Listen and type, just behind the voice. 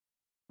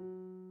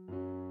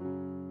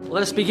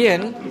let us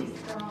begin.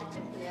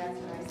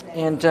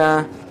 And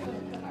I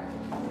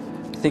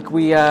think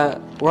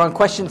we're on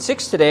question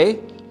 6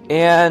 today.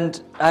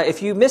 And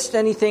if you missed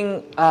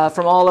anything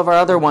from all of our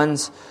other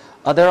ones,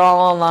 they're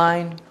all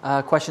online,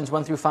 questions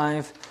 1 through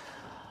 5.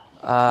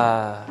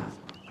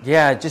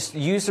 Just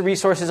use the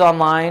resources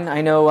online.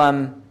 I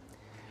know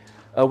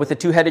with the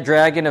two-headed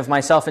dragon of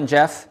myself and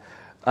Jeff,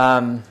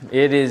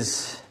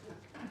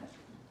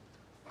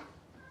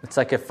 it's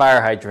like a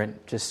fire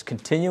hydrant, just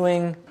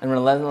continuing and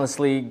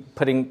relentlessly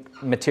putting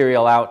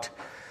material out.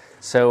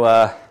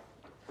 So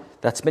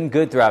that's been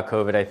good throughout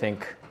COVID, I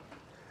think.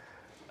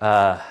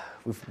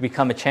 We've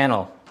become a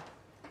channel,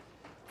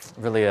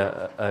 really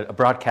a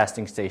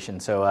broadcasting station.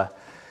 So, I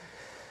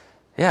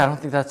don't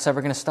think that's ever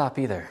going to stop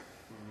either.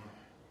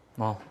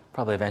 Well,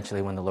 probably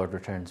eventually when the Lord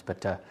returns.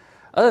 But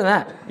other than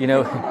that,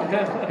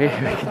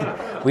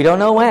 we don't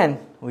know when.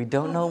 We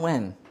don't know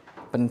when.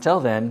 But until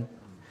then,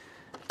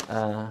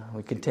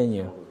 we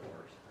continue.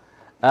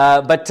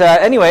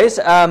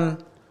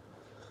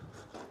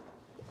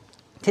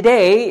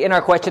 Today, in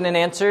our question and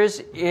answers,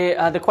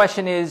 the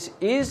question is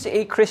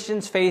a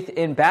Christian's faith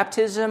in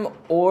baptism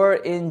or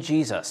in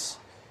Jesus?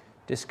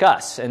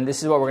 Discuss. And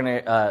this is what we're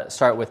going to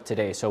start with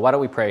today. So why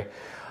don't we pray?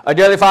 Our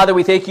dear Father,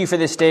 we thank you for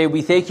this day.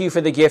 We thank you for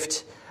the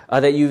gift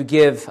that you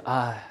give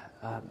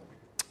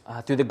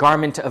through the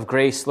garment of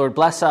grace. Lord,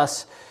 bless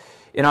us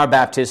in our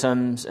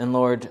baptisms, and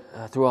Lord,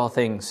 through all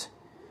things,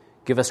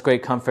 give us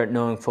great comfort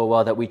knowing full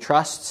well that we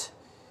trust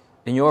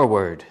in your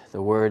word,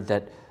 the word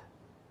that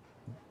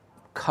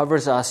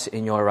covers us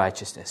in your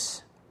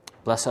righteousness.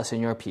 Bless us in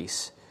your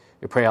peace.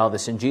 We pray all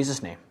this in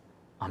Jesus' name.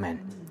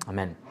 Amen.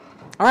 Amen.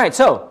 All right,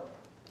 so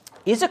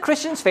is a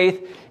Christian's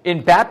faith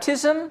in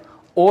baptism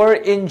or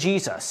in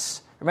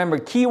Jesus? Remember,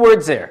 key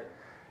words there.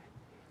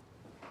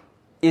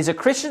 Is a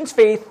Christian's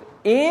faith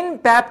in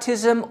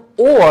baptism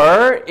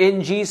or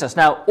in Jesus?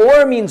 Now,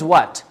 or means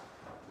what?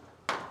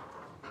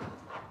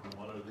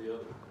 One or the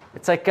other.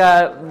 It's like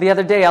the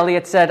other day,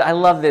 Elliot said, I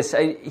love this.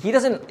 He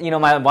doesn't,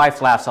 my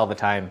wife laughs all the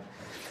time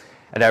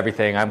at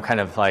everything. I'm kind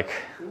of like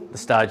the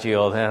stodgy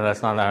old,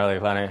 that's not really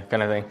funny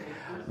kind of thing.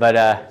 But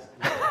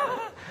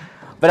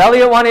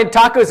Elliot wanted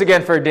tacos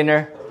again for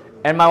dinner.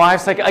 And my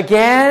wife's like,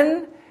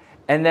 again?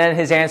 And then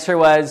his answer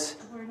was,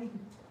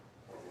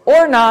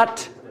 or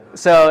not.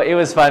 So it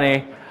was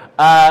funny.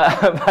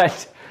 I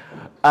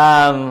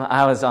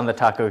was on the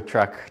taco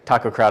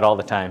crowd all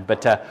the time.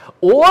 But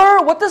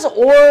or, what does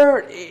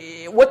or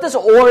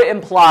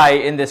imply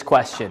in this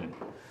question?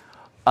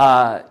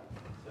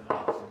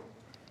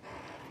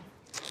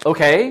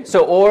 Okay,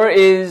 so or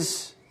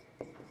is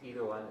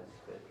either one is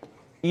good.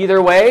 Either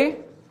way?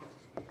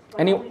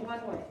 Only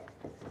one way.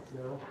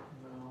 No,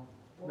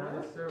 not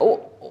necessarily.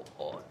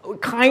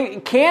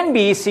 Can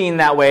be seen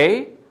that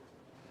way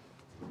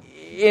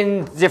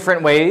in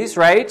different ways,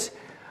 right?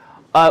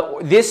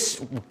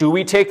 Do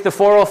we take the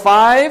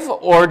 405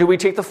 or do we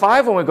take the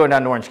 5 when we go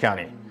down to Orange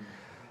County?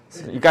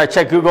 So you got to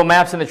check Google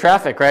Maps and the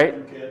traffic, right?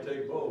 You can't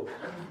take both.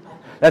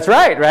 That's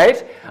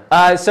right?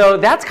 So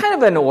that's kind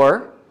of an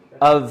or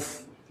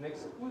of An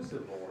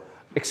exclusive or.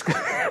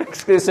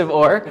 exclusive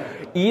or.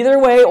 Either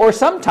way or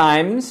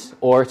sometimes,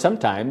 or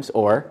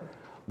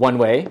one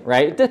way,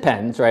 right? It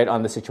depends, right,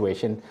 on the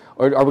situation.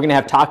 Or are we going to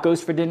have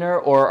tacos for dinner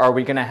or are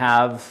we going to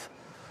have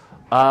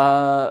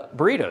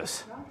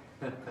burritos?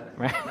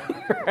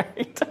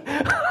 Right?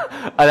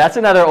 That's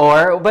another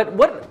or.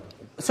 But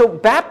so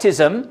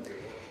baptism,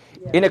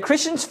 in a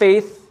Christian's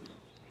faith,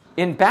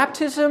 in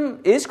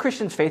baptism, is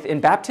Christian's faith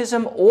in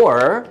baptism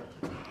or...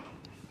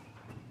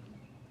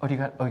 you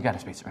got a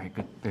space. All right,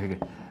 good, very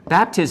good.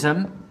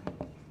 Baptism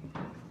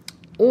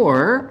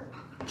or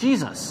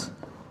Jesus.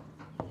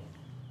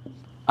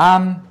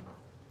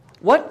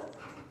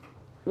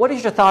 What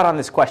is your thought on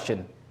this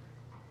question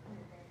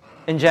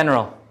in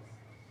general?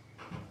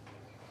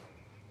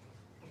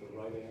 The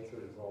right answer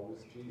is always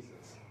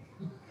Jesus.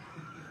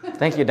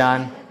 Thank you,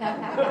 Don.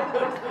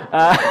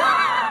 Well,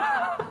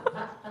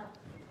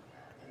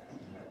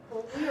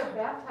 we are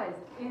baptized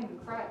in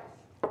Christ.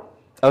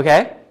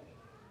 Okay.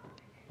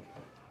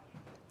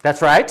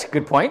 That's right.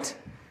 Good point.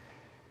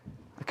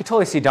 I could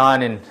totally see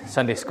Don in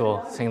Sunday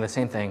school saying the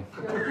same thing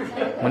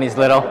when he's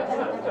little.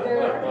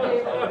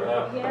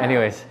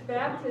 Anyways.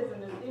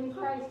 Baptism is in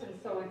Christ, and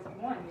so it's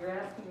one. You're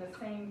asking the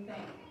same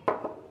thing.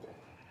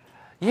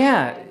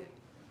 Yeah.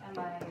 Am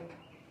I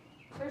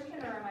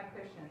Christian or am I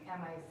Christian?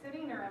 Am I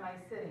sitting or am I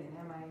sitting?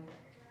 Am I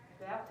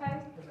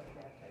baptized?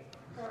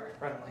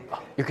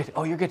 You're good.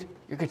 Oh, you're good.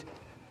 You're good.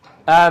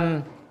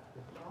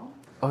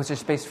 Is there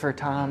space for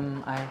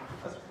Tom?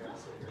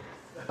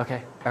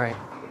 Okay. All right.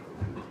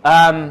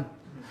 And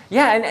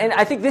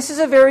I think this is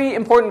a very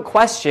important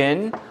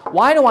question.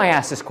 Why do I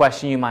ask this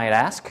question, you might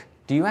ask?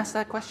 Do you ask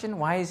that question?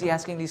 Why is he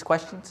asking these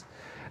questions?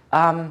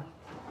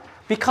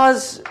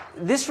 Because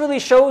this really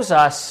shows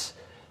us,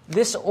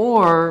 this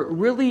or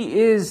really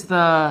is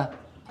it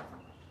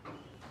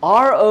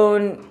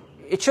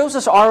shows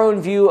us our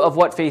own view of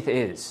what faith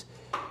is.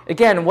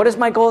 Again, what is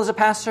my goal as a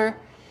pastor?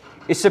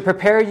 Is to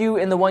prepare you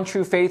in the one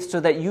true faith so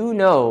that you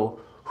know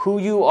who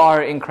you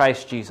are in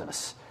Christ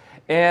Jesus.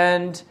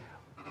 And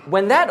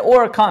when that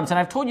or comes, and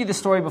I've told you this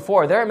story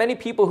before, there are many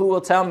people who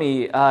will tell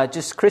me,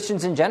 just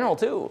Christians in general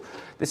too,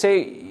 they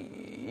say,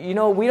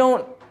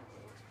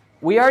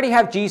 we already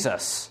have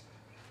Jesus.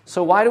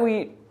 So why do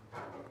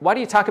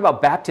you talk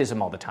about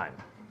baptism all the time?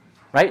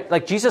 Right?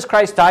 Like Jesus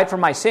Christ died for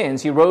my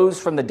sins, he rose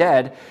from the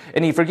dead,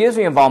 and he forgives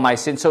me of all my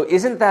sins. So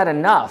isn't that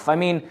enough? I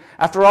mean,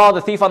 after all, the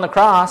thief on the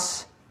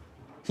cross,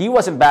 he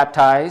wasn't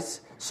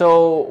baptized.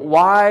 So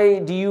why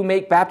do you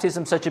make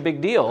baptism such a big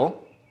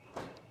deal?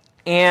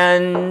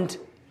 And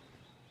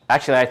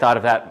actually, I thought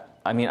of that.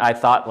 I mean, I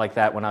thought like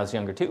that when I was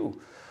younger too.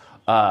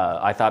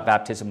 I thought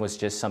baptism was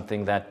just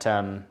something that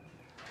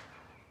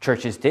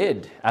churches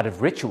did out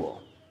of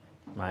ritual,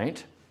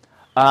 right?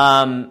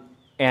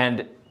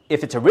 And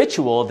if it's a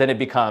ritual, then it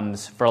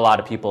becomes, for a lot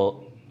of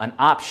people, an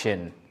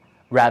option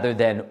rather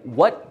than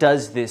what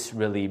does this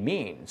really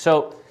mean?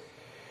 So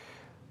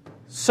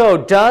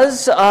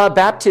does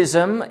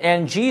baptism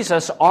and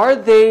Jesus, are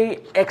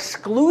they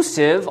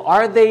exclusive?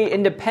 Are they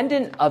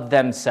independent of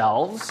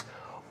themselves?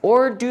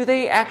 Or do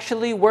they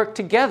actually work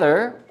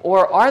together?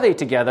 Or are they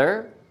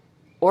together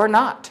or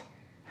not?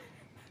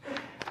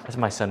 As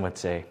my son would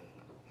say.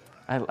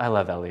 I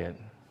love Elliot.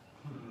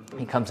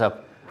 He comes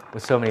up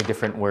with so many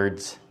different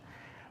words.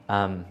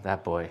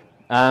 That boy.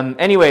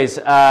 Anyways,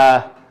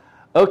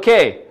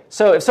 okay.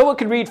 So if someone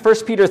could read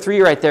 1 Peter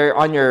 3 right there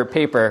on your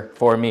paper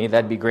for me,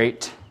 that'd be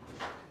great.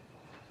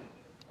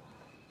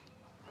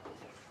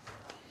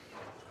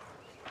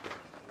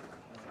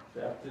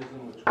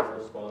 Baptism, which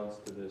corresponds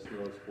to this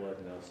Noah's flood,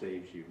 now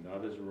saves you,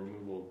 not as a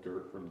removal of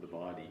dirt from the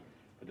body,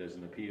 but as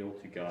an appeal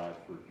to God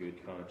for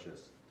good conscience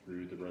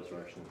through the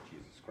resurrection of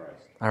Jesus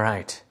Christ. All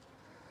right.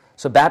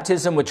 So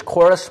baptism, which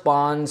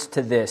corresponds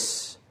to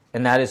this,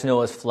 and that is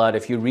Noah's flood.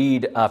 If you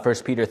read 1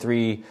 Peter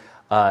 3,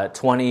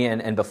 20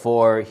 and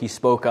before, he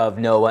spoke of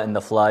Noah and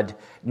the flood.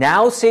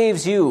 Now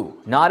saves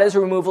you, not as a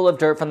removal of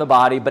dirt from the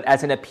body, but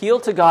as an appeal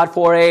to God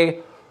for a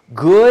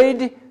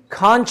good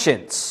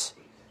conscience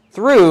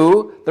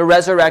through the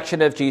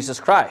resurrection of Jesus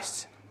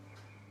Christ.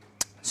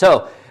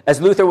 So,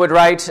 as Luther would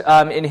write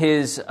in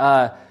his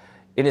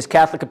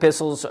Catholic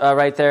epistles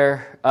right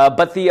there,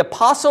 but the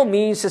apostle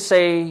means to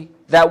say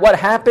that what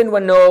happened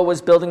when Noah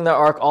was building the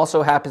ark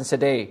also happens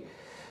today.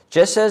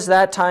 Just as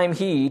that time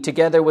he,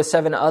 together with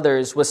 7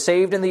 others, was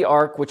saved in the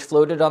ark which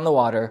floated on the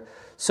water,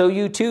 so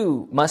you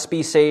too must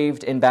be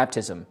saved in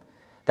baptism.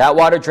 That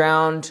water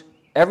drowned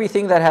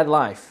everything that had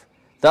life.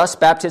 Thus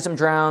baptism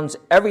drowns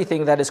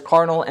everything that is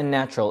carnal and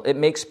natural. It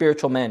makes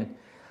spiritual men.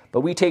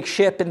 But we take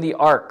ship in the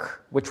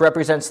ark, which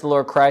represents the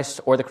Lord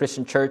Christ, or the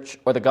Christian church,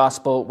 or the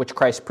gospel which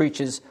Christ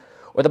preaches,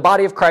 or the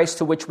body of Christ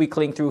to which we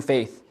cling through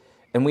faith.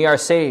 And we are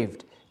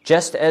saved,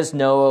 just as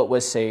Noah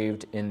was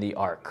saved in the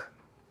ark.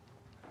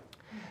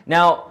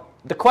 Now,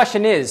 the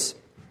question is,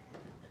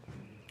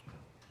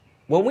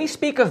 when we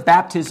speak of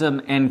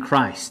baptism and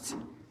Christ,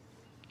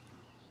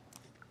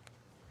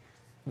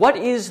 what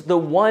is the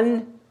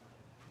one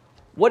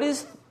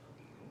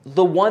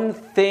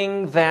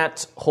thing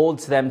that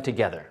holds them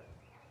together?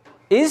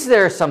 Is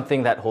there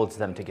something that holds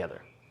them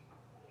together?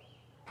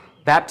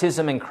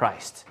 Baptism and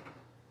Christ.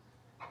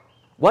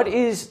 What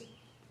is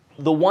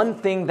the one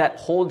thing that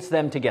holds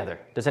them together?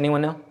 Does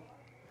anyone know?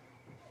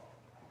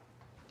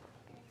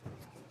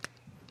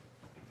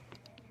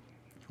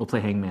 We'll play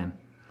hangman.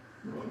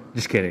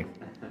 Just kidding.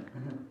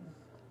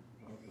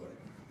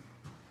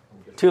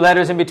 2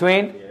 letters in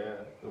between? Yeah,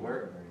 the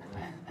word.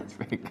 That's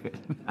very good.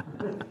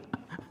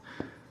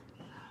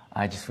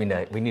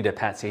 We need a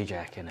Pat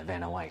Sajak and a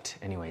Vanna White.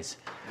 Anyways,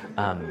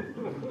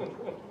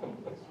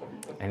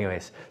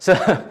 so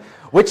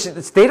which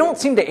they don't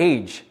seem to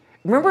age.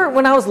 Remember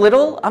when I was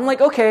little? I'm like,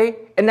 okay,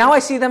 and now I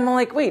see them. I'm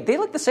like, wait, they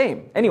look the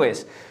same.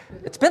 Anyways,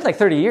 it's been like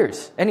 30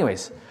 years.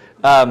 Anyways,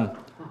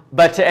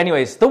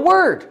 the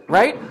Word,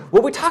 right?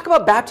 When we talk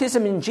about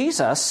baptism in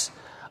Jesus,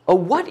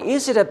 what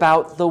is it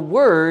about the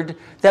Word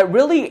that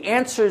really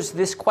answers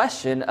this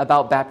question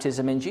about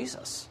baptism in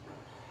Jesus?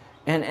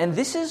 And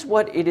this is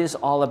what it is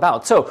all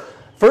about. So,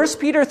 1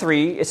 Peter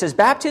 3, it says,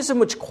 baptism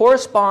which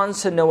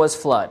corresponds to Noah's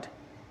flood,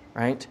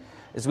 right?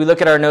 As we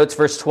look at our notes,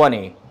 verse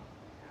 20,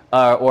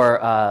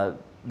 the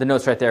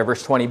notes right there,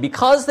 verse 20.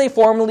 Because they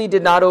formerly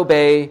did not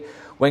obey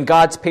when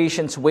God's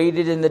patience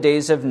waited in the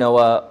days of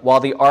Noah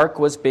while the ark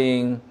was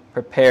being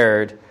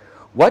prepared,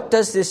 what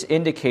does this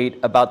indicate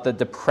about the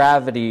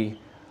depravity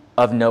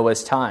of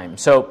Noah's time?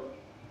 So,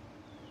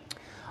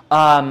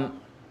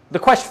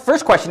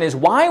 first question is,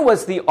 why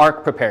was the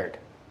ark prepared?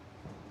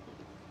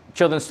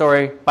 Children's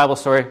story, Bible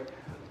story.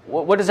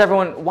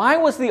 Why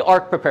was the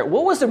ark prepared?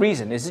 What was the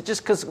reason? Is it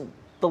just because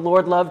the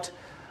Lord loved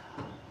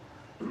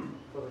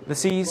the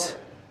seas?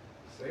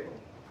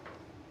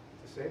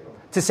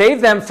 To save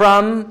them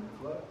from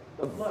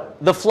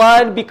the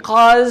flood,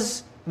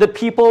 because the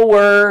people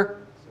were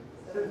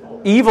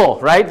evil,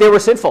 right? They were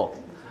sinful.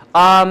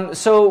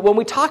 So when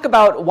we talk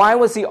about why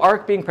was the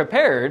ark being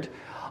prepared,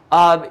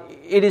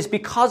 it is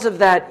because of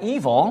that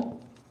evil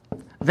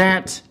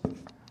that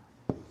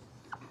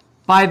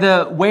by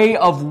the way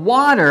of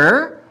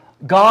water,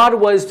 God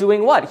was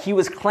doing what? He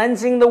was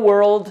cleansing the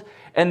world,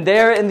 and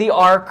there in the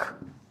ark,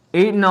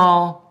 8 in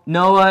all,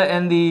 Noah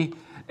and the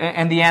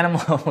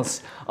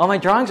animals. Oh, my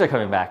drawings are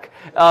coming back.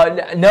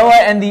 Noah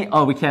and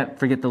we can't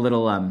forget the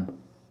little, and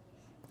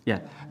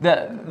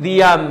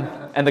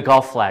the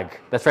golf flag.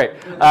 That's right.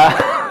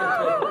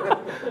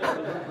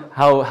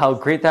 How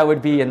great that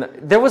would be. And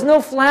there was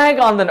no flag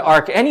on the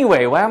ark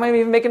anyway. Why am I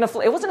even making a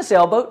flag? It wasn't a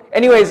sailboat.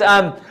 Anyways,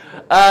 but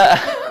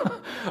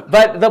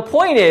the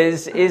point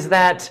is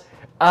that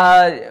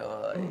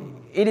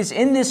it is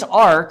in this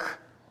ark,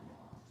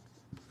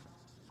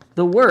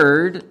 the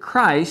Word,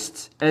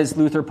 Christ, as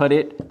Luther put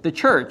it, the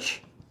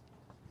church,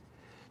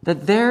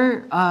 that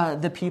there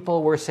the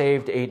people were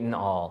saved, 8 in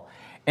all.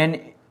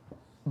 And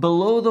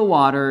below the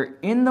water,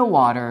 in the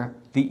water,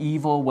 the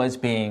evil was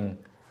being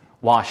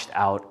washed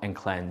out and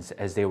cleansed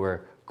as they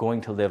were going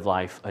to live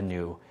life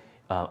anew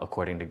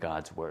according to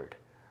God's Word,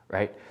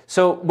 right?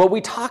 So when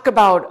we talk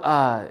about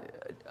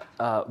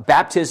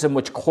baptism,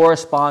 which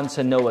corresponds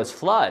to Noah's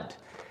flood,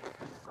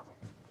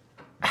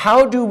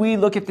 how do we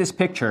look at this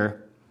picture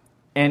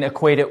and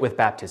equate it with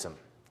baptism?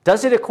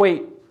 Does it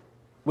equate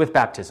with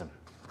baptism?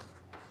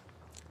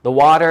 The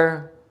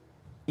water,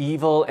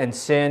 evil and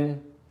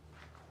sin,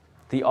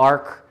 the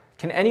ark.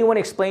 Can anyone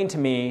explain to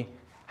me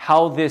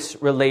how this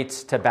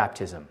relates to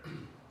baptism?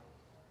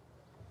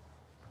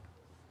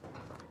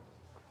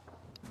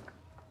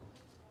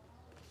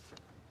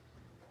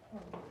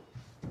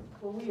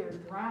 Well, we are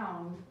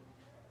drowned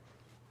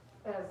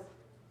as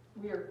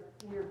we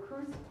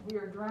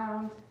are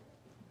drowned,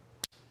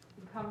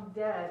 become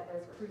dead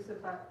as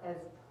crucified, as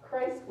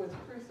Christ was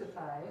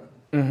crucified.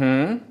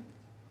 Mm-hmm.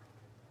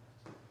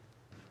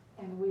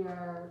 And we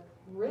are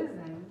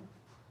risen,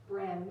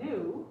 brand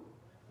new,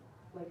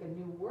 like a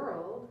new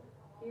world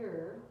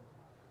here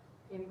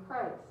in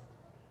Christ.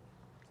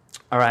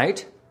 All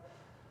right.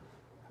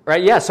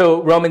 Right, yeah,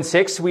 so Romans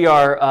 6, we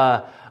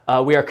are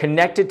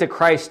connected to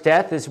Christ's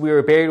death as we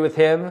were buried with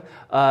him,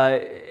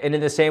 and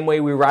in the same way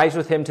we rise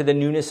with him to the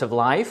newness of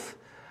life.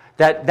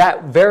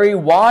 That very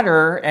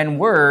water and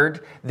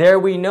word, there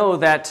we know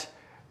that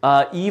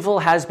evil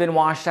has been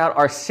washed out,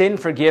 our sin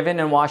forgiven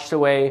and washed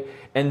away,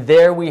 and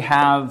there we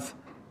have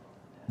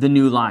the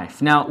new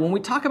life. Now, when we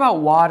talk about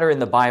water in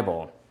the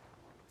Bible,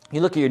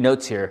 you look at your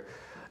notes here.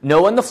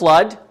 Noah and the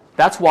flood,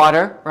 that's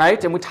water,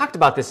 right? And we talked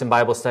about this in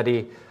Bible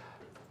study.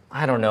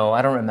 I don't know,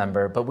 I don't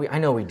remember, but I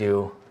know we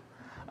do.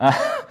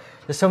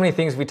 There's so many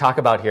things we talk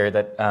about here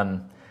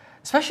that,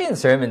 especially in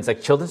sermons,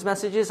 like children's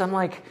messages, I'm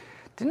like,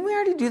 didn't we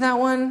already do that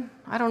one?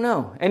 I don't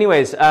know.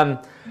 Anyways,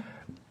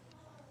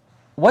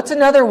 what's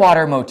another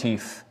water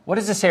motif? What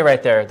does it say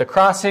right there? The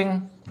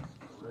crossing.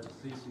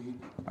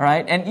 All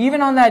right, and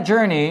even on that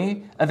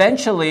journey,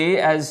 eventually,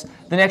 as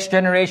the next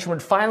generation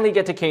would finally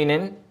get to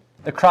Canaan,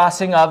 the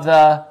crossing of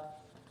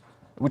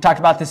we talked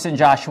about this in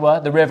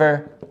Joshua, the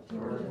river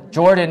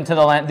Jordan to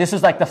the land. This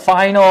was like the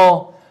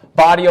final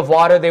body of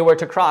water they were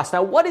to cross.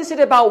 Now, what is it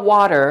about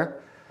water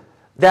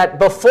that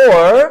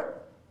before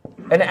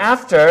and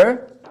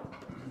after,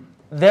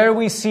 there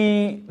we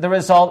see the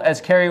result,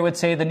 as Carrie would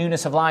say, the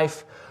newness of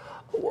life.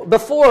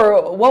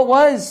 Before, what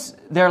was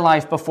their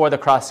life before the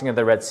crossing of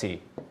the Red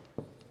Sea?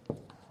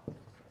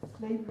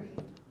 Slavery.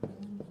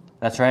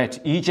 That's right.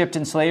 Egypt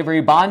and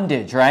slavery,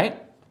 bondage,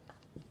 right?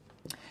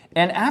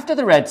 And after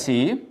the Red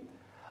Sea,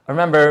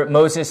 remember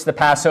Moses, the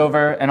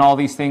Passover, and all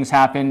these things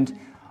happened.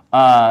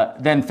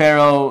 Then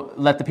Pharaoh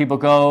let the people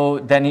go.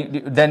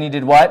 Then he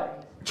did what?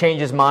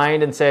 Change his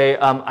mind and say,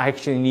 I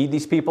actually need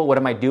these people. What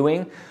am I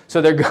doing?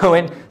 So they're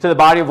going to the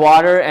body of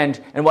water, and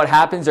what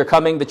happens? They're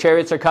coming. The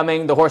chariots are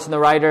coming. The horse and the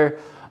rider.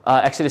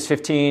 Exodus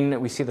 15,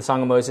 we see the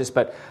Song of Moses,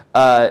 but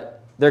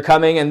they're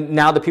coming, and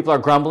now the people are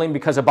grumbling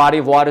because a body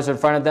of water is in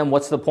front of them.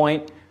 What's the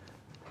point?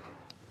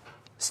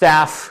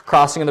 Staff,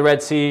 crossing of the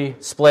Red Sea,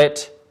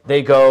 split.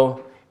 They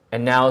go,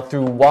 and now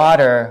through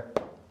water,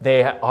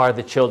 they are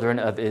the children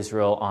of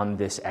Israel on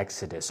this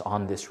exodus,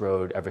 on this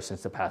road ever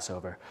since the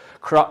Passover.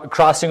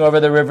 Crossing over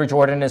the river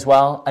Jordan as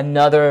well,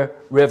 another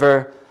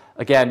river,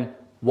 again,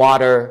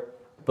 water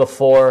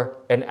before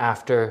and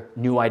after,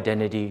 new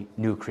identity,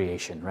 new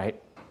creation, right?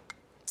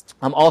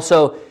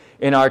 Also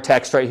in our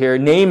text right here,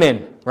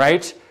 Naaman,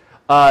 right?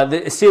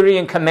 The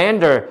Assyrian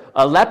commander,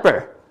 a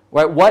leper,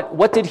 right?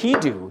 What did he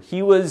do?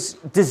 He was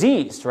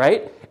diseased,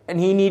 right? And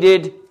he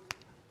needed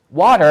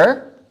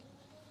water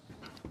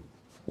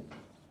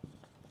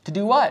to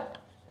do what?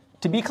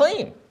 To be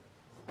clean,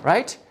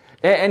 right?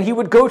 And he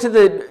would go to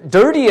the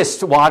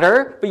dirtiest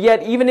water, but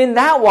yet even in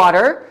that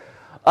water,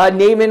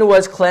 Naaman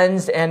was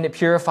cleansed and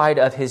purified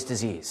of his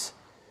disease.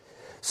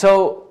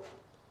 So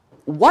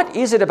what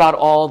is it about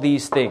all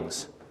these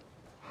things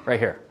right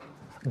here?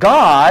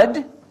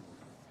 God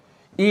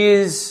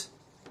is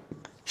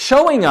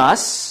showing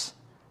us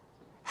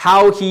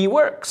how he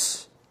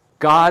works.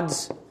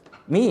 God's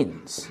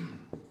means,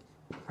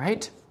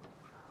 right?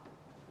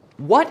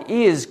 What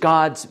is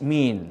God's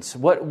means?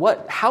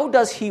 How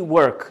does he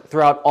work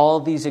throughout all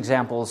these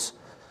examples?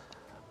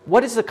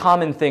 What is the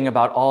common thing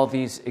about all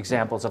these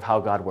examples of how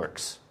God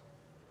works?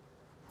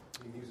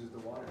 He uses the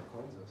water to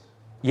cleanse us.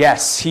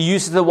 Yes, he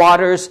uses the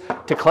waters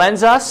to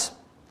cleanse us.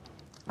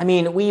 I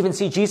mean, we even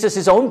see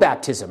Jesus' own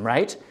baptism,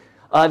 right?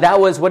 That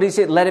was, what is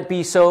it? Let it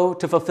be so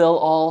to fulfill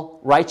all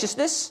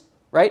righteousness,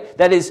 right?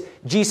 That is,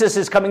 Jesus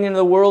is coming into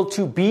the world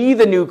to be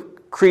the new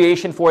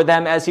creation for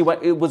them as he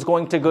was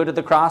going to go to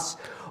the cross.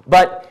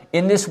 But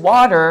in this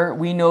water,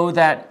 we know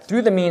that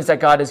through the means that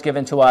God has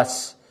given to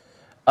us,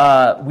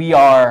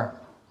 the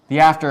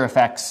after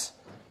effects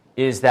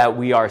is that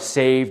we are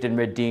saved and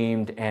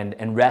redeemed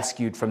and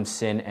rescued from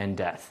sin and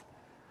death.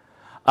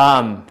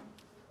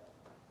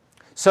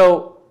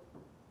 So,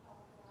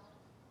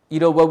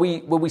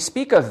 when we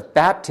speak of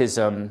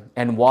baptism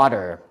and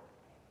water,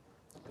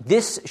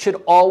 this should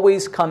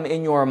always come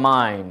in your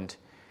mind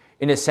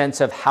in a sense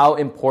of how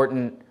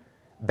important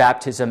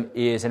baptism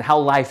is and how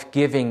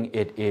life-giving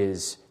it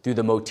is through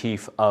the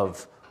motif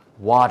of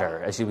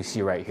water, as we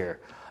see right here.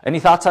 Any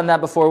thoughts on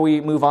that before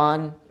we move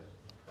on?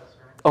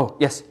 Oh,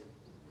 yes.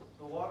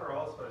 The water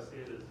also, I see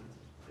it as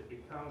it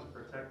becomes a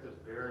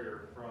protective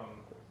barrier from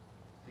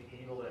the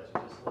evil that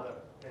you just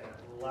left, and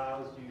it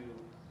allows you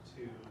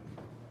to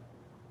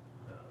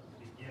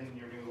begin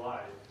your new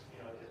life.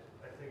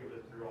 I think of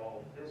it through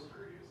all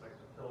history. It's like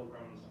the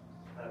Pilgrims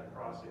had to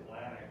cross the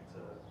Atlantic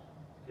to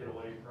get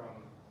away from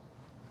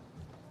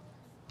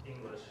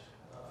English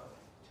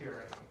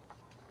tyranny,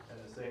 and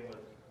the same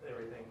with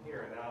everything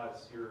here. Now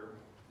it's your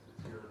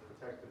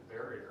protective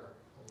barrier.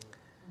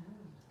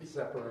 It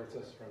separates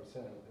us from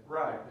sin.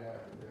 Right. Yeah.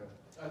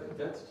 I think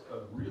that's a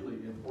really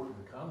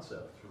important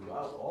concept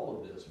throughout all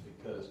of this,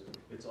 because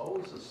it's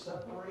always a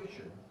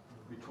separation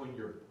between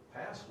your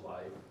past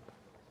life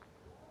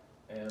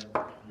and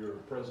your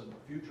present and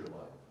future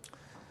life.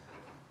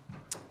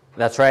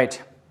 That's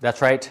right.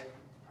 That's right.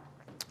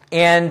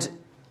 And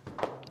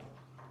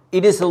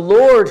it is the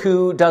Lord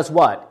who does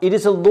what? It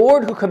is the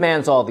Lord who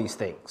commands all these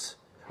things.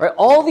 Right?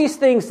 All these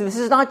things, this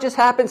is not just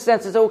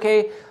happenstance. It's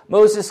okay,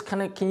 Moses,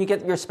 can you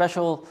get your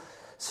special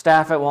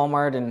staff at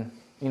Walmart and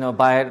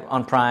buy it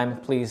on Prime,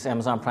 please,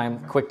 Amazon Prime,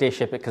 quick day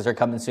ship it because they're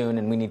coming soon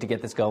and we need to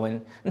get this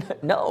going.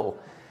 No.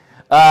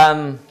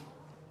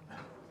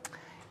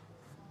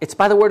 It's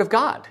by the word of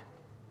God,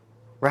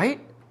 right?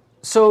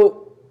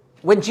 So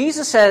when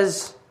Jesus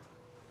says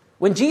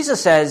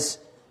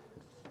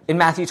in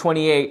Matthew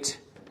 28,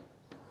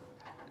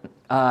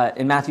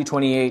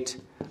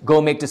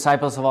 go make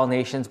disciples of all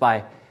nations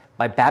by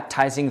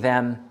baptizing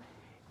them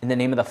in the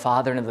name of the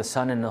Father and of the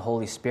Son and the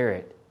Holy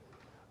Spirit.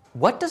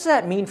 What does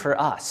that mean for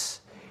us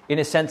in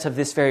a sense of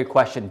this very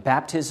question,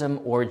 baptism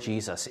or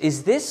Jesus?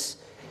 Is this,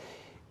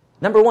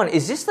 number one,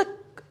 is this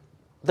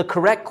the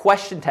correct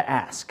question to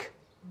ask?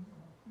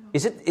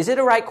 Is it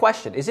a right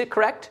question? Is it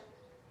correct?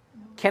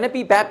 Can it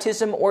be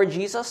baptism or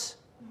Jesus?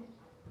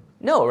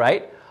 No,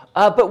 right?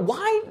 But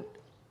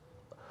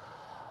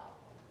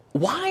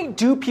why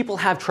do people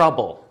have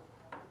trouble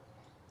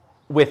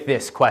with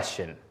this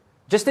question?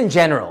 Just in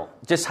general,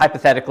 just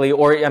hypothetically,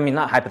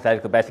 not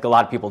hypothetically, but I think a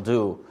lot of people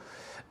do.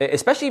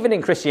 Especially even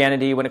in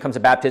Christianity, when it comes to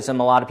baptism,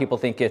 a lot of people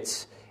think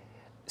it's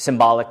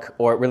symbolic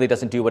or it really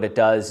doesn't do what it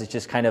does. It's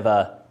just kind of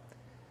a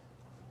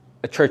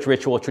church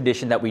ritual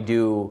tradition that we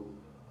do.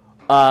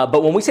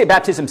 But when we say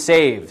baptism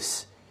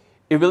saves,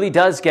 it really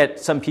does get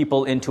some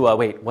people into a,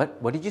 wait,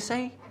 what did you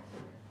say?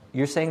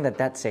 You're saying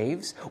that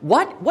saves?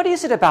 What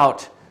is it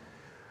about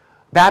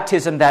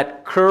baptism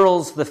that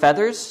curls the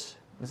feathers?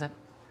 Is that?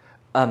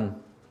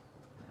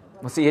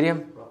 What's the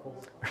idiom?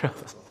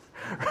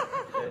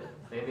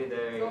 Maybe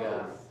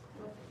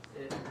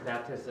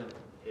baptism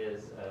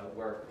is a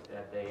work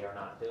that they are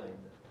not doing.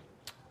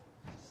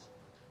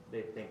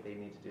 They think they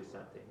need to do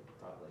something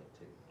probably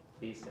to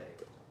be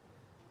saved.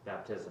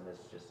 Baptism is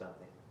just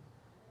something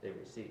they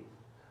receive.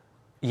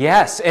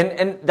 Yes,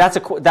 and that's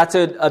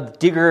a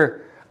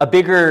bigger. What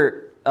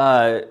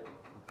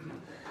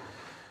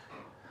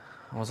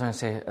was I going to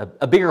say?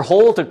 A bigger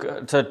hole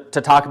to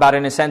talk about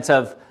in a sense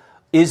of,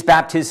 is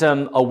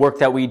baptism a work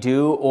that we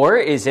do, or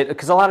is it,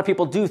 because a lot of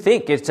people do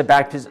think it's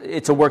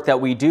a work that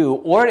we do,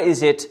 or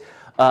is it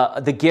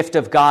the gift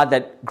of God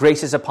that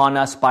graces upon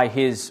us by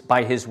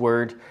His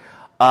word?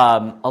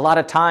 A lot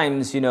of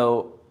times,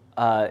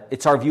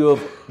 it's our view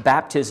of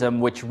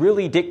baptism which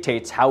really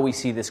dictates how we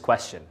see this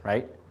question,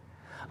 right?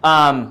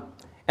 And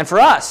for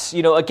us,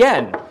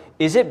 again,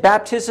 is it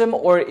baptism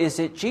or is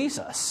it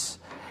Jesus?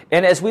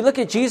 And as we look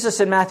at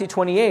Jesus in Matthew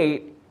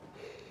 28,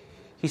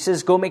 He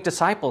says, go make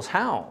disciples.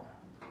 How?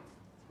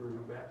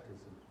 Through baptism.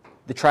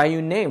 The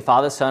triune name,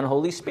 Father, Son,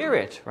 Holy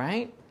Spirit,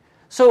 right?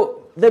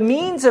 So the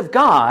means of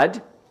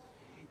God,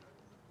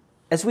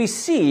 as we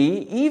see,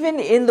 even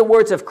in the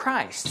words of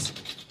Christ,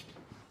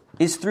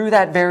 is through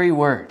that very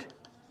word.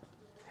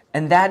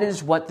 And that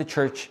is what the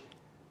church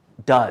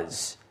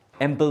does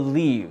and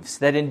believes,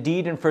 that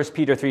indeed in 1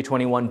 Peter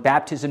 3:21,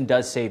 baptism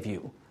does save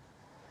you.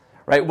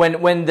 Right?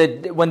 When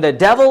the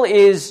devil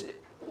is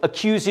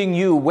accusing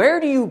you, where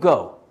do you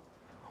go?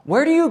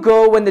 Where do you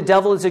go when the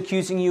devil is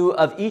accusing you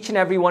of each and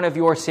every one of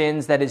your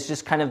sins that is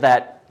just kind of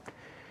that,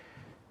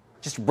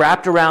 just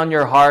wrapped around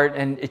your heart,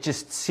 and it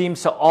just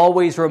seems to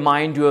always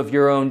remind you of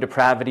your own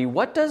depravity?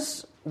 Where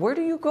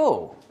do you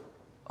go?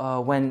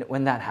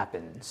 when that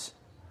happens?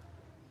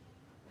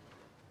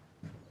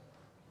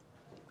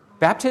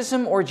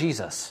 Baptism or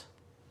Jesus?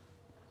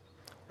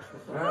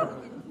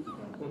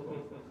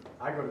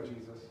 I go to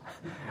Jesus.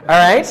 All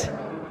right.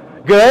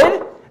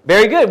 Good.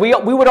 Very good.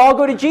 We would all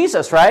go to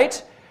Jesus,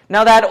 right?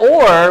 Now that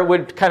or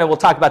we'll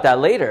talk about that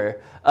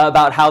later,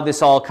 about how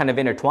this all kind of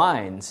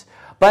intertwines.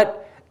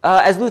 But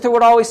as Luther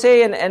would always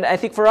say, and I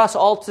think for us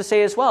all to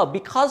say as well,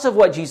 because of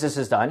what Jesus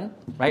has done,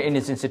 right, in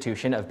his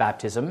institution of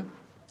baptism,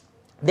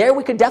 there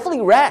we could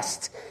definitely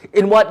rest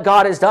in what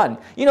God has done.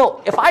 You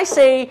know, if I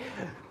say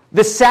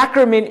the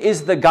sacrament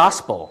is the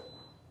gospel,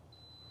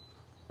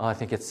 I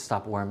think it's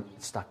stuck.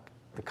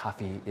 The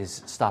coffee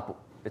is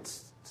stop.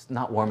 It's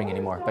not warming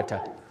anymore, but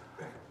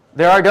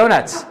there are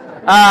donuts.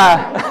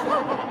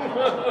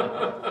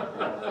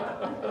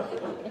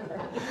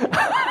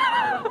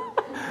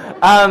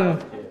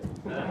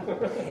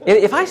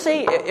 If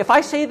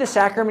I say the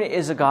sacrament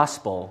is a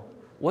gospel,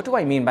 what do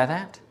I mean by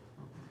that?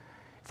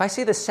 If I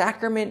say the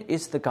sacrament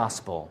is the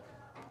gospel,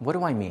 what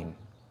do I mean?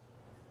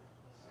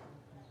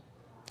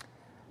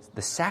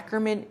 The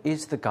sacrament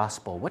is the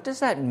gospel. What does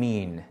that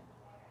mean?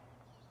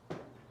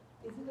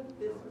 Is it a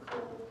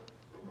physical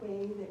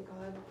way that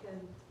God can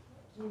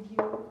give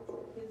you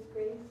His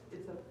grace?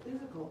 It's a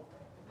physical,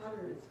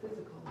 water is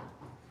physical,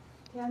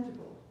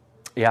 tangible,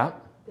 Yeah.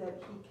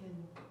 that He can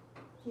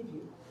give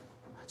you.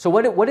 So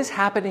what is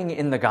happening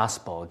in the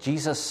gospel?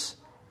 Jesus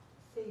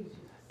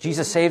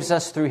saves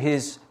us through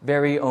his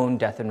very own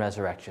death and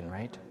resurrection,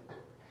 right?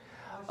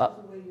 Washes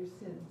away your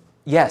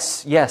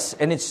sins. Yes.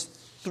 And it's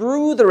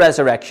through the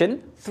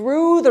resurrection,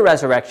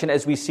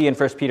 as we see in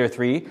 1 Peter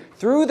 3,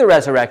 through the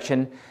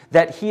resurrection,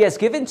 that he has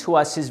given to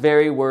us his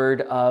very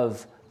word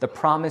of the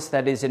promise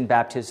that is in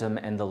baptism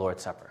and the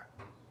Lord's Supper,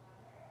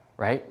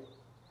 right?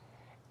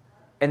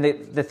 And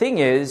the thing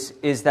is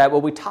that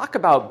when we talk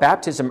about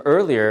baptism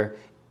earlier,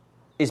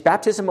 is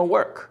baptism a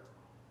work?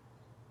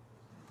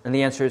 And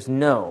the answer is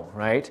no,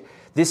 right?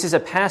 This is a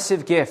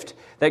passive gift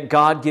that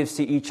God gives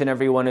to each and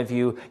every one of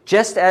you,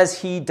 just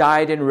as he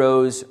died and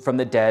rose from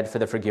the dead for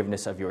the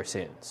forgiveness of your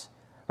sins,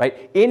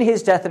 right? In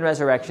his death and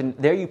resurrection,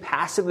 there you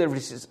passively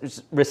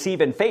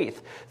receive in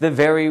faith the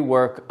very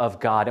work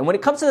of God. And when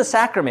it comes to the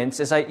sacraments,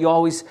 you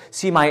always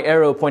see my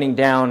arrow pointing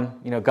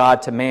down,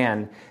 God to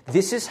man,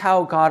 this is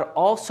how God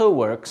also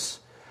works,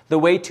 the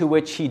way to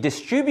which he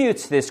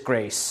distributes this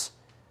grace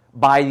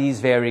by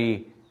these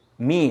very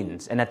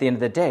means. And at the end of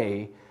the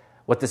day,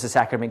 what does the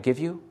sacrament give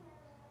you?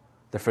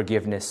 The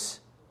forgiveness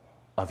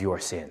of your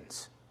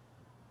sins.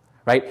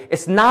 Right?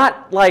 It's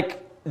not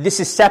like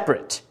this is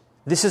separate.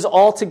 This is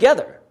all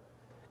together.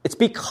 It's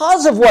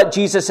because of what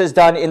Jesus has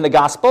done in the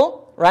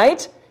gospel,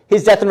 right?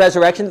 His death and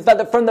resurrection,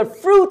 that from the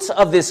fruits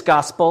of this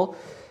gospel,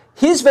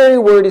 his very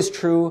word is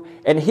true,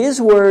 and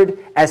his word,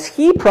 as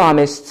he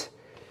promised,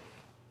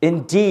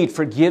 indeed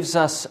forgives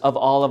us of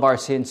all of our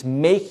sins,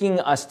 making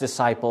us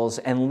disciples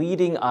and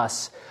leading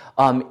us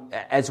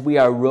as we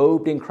are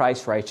robed in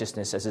Christ's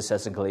righteousness, as it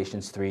says in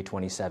Galatians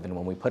 3:27,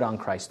 when we put on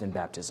Christ in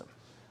baptism.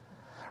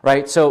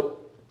 Right? So,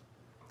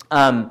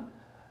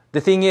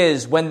 the thing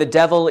is, when the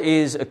devil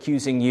is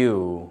accusing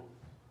you,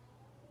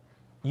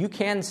 you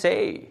can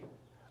say,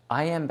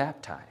 I am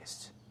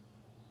baptized,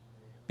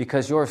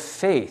 because your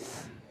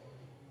faith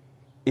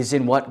is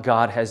in what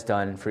God has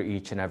done for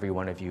each and every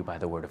one of you by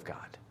the word of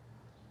God.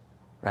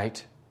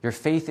 Right? Your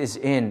faith is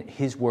in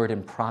his word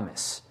and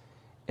promise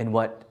and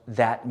what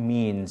that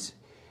means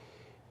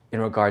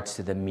in regards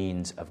to the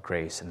means of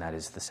grace, and that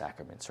is the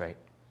sacraments, right?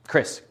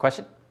 Chris,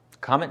 question?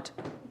 Comment?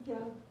 Yeah,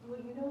 well,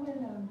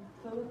 when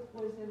Philip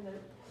was in the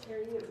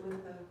chariot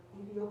with the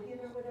Ethiopian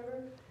or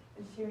whatever,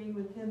 and sharing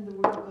with him the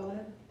word of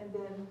God, and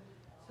then,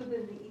 so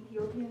then the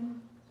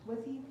Ethiopian, was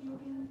he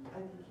Ethiopian? I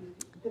think he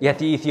was. Yeah,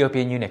 the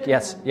Ethiopian eunuch,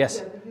 yes. Yeah,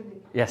 the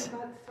eunuch. Yes. He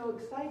got so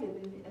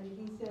excited, and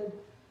he said,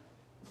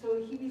 so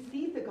he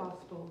received the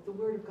gospel, the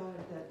word of God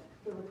that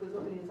Philip was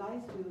opening his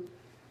eyes to.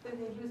 And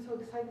then he was so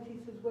excited, he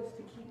says, what's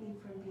to keep me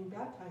from being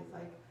baptized?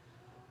 Like,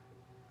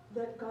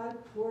 let God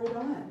pour it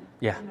on.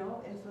 Yeah.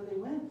 And so they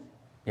went.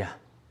 Yeah.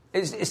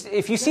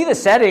 If you see the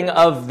setting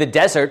of the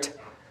desert,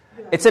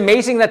 it's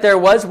amazing that there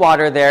was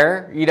water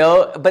there,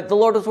 but the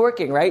Lord was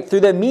working, right? Through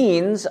the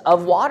means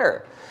of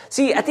water.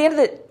 See, at the end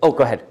of the... Oh,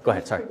 go ahead,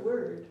 sorry.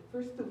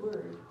 First the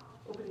word,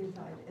 opening his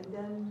eyes, and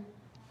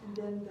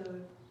then the...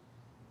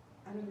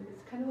 I mean,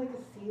 it's kind of like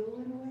a seal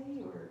in a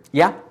way, or...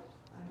 Yeah. I don't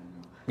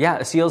know. Yeah,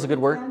 a seal is a good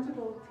word.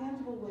 Tangible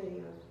way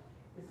of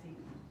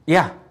receiving.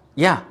 Yeah.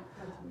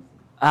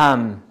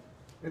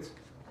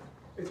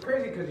 It's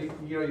crazy because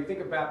you think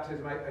of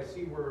baptism. I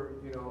see where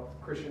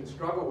Christians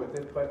struggle with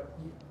it, but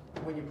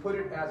when you put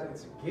it as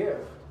it's a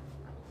gift,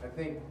 I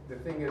think the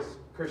thing is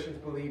Christians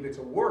believe it's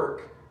a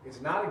work.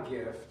 It's not a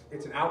gift.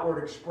 It's an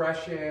outward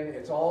expression.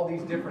 It's all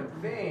these different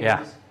things.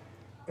 Yeah.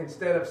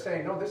 Instead of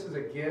saying, no, this is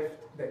a gift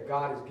that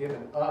God has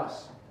given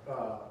us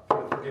for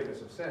the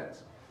forgiveness of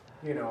sins.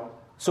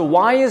 So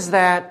why is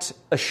that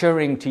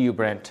assuring to you,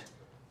 Brent?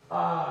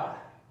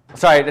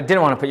 Sorry, I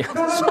didn't want to put you on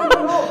the spot.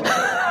 No.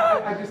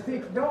 I just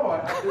think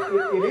no,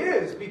 it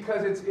is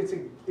because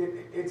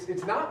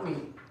it's not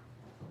me.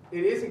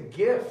 It is a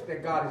gift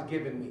that God has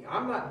given me.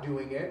 I'm not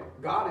doing it.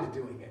 God is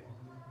doing it.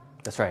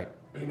 That's right.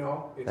 You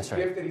know, it's That's a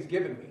right. gift that He's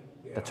given me.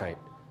 That's right.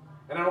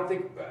 And I don't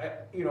think,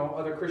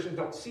 other Christians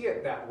don't see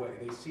it that way.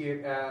 They see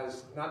it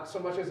as, not so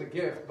much as a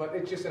gift, but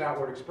it's just an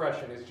outward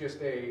expression. It's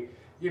just a,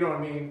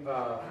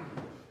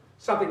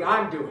 something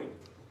I'm doing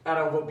out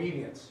of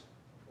obedience.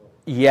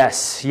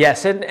 Yes.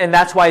 And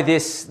that's why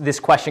this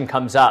question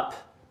comes up,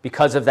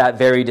 because of that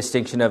very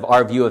distinction of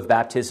our view of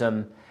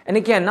baptism. And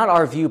again, not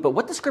our view, but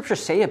what the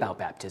Scriptures say about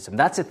baptism.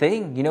 That's the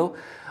thing,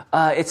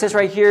 It says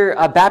right here,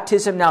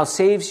 baptism now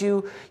saves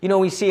you.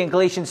 We see in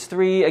Galatians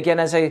 3, again,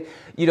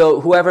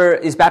 whoever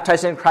is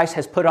baptized in Christ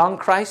has put on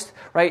Christ,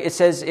 right? It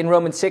says in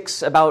Romans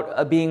 6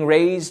 about being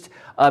raised,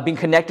 being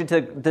connected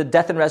to the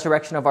death and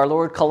resurrection of our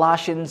Lord.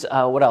 Colossians,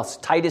 what else?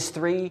 Titus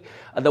 3,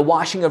 the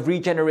washing of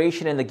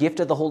regeneration and the gift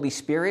of the Holy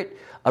Spirit.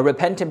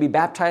 Repent and be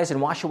baptized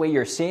and wash away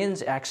your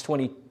sins, Acts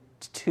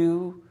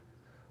 22,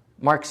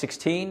 Mark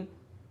 16.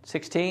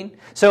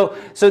 So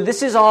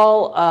this is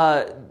all,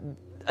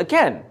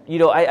 again,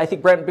 I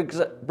think Brent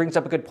brings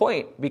up a good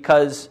point,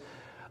 because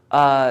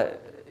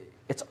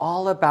it's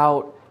all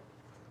about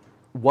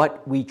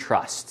what we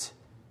trust.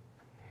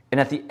 And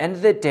at the end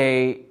of the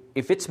day,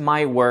 if it's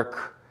my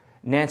work,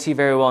 Nancy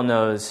very well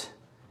knows,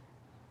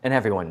 and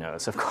everyone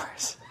knows, of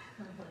course,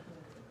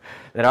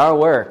 that our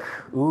work,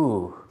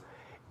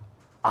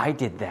 I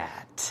did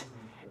that.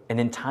 And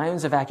in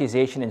times of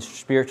accusation and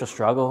spiritual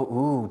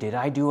struggle, did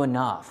I do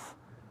enough?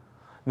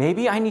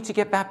 Maybe I need to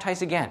get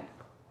baptized again.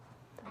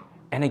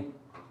 And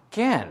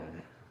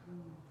again.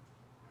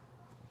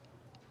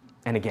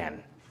 And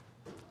again.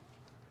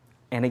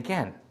 And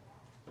again.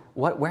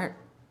 Where?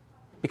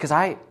 Because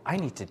I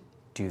need to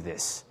do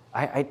this.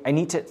 I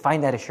need to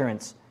find that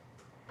assurance.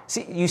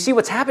 You see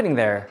what's happening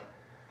there.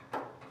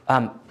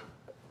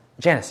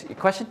 Janice, your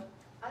question?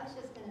 I was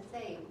just going to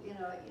say,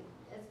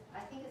 I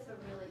think it's a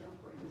really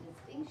important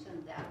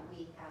distinction that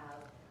we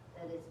have,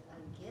 that it's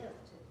a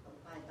gift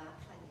by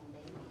baptizing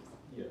babies,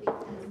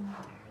 because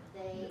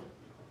they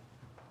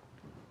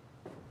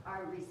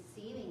are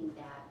receiving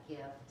that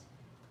gift.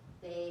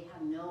 They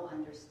have no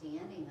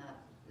understanding of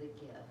the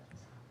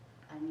gift,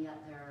 and yet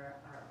there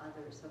are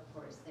others, of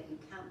course, that you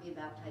can't be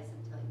baptized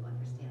until you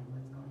understand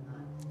what's going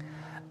on.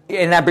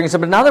 And that brings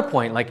up another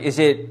point. Is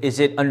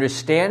it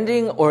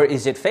understanding or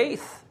is it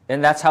faith?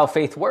 And that's how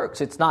faith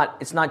works. It's not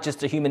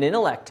just a human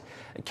intellect.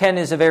 Ken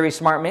is a very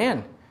smart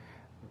man.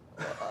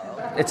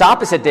 It's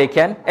opposite day,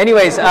 Ken.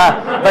 Anyways,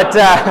 but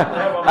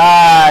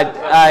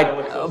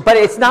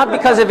it's not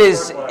because of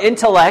his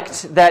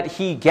intellect that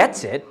he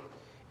gets it.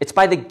 It's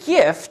by the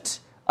gift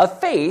of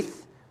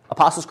faith,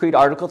 Apostles' Creed,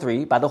 Article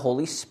 3, by the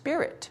Holy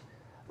Spirit,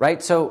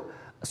 right? So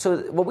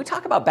when we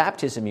talk about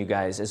baptism, you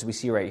guys, as we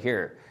see right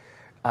here,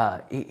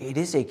 it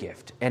is a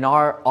gift, and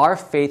our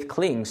faith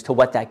clings to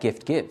what that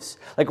gift gives.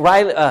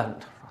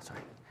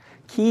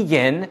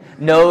 Keegan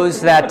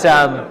knows that.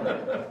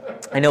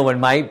 I know when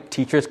my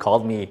teachers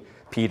called me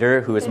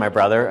Peter, who is my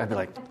brother, I'd be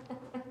like,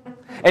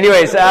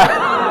 anyways,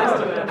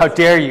 how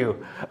dare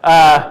you?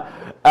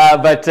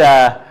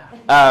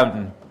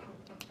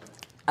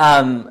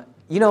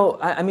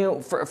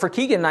 For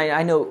Keegan,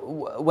 I know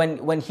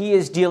when he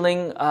is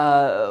dealing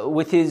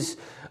with his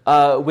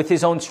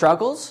own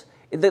struggles,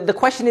 the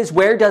question is,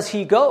 where does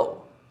he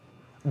go?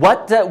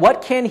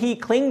 What can he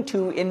cling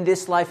to in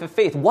this life of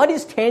faith? What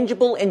is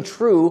tangible and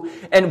true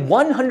and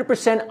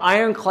 100%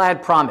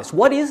 ironclad promise?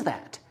 What is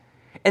that?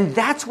 And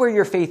that's where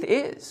your faith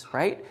is,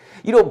 right?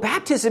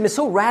 Baptism is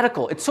so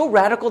radical. It's so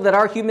radical that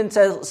our human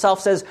self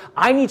says,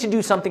 I need to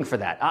do something for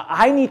that.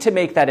 I need to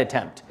make that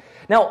attempt.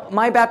 Now,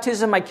 my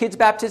baptism, my kids'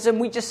 baptism,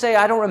 we just say,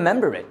 I don't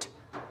remember it.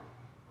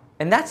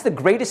 And that's the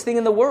greatest thing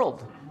in the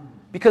world.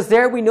 Because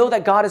there we know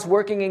that God is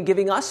working and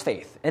giving us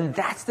faith. And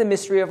that's the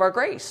mystery of our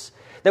grace.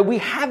 That we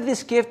have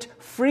this gift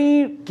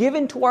free,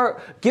 given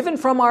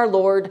from our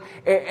Lord,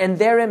 and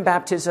there in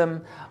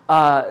baptism,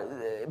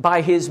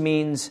 by His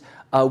means,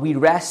 we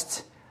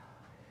rest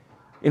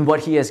in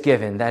what He has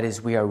given. That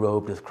is, we are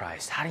robed with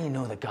Christ. How do you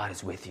know that God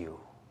is with you?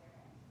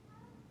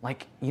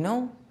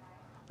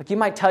 You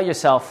might tell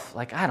yourself,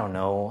 I don't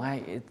know,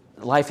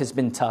 life has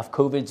been tough,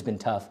 COVID's been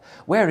tough.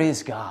 Where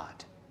is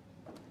God?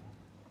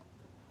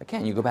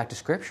 Again, you go back to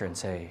Scripture and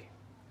say,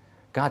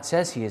 God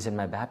says He is in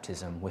my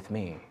baptism with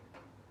me.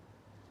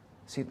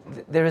 See,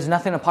 there is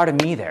nothing a part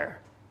of me there.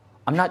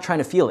 I'm not trying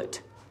to feel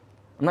it.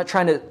 I'm not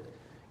trying to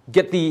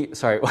get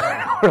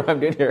what am I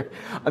doing here?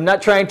 I'm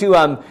not trying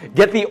to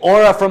get the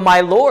aura from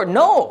my Lord.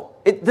 No,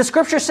 the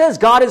Scripture says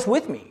God is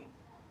with me,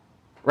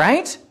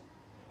 right?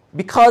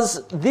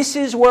 Because this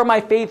is where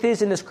my faith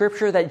is in the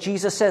Scripture, that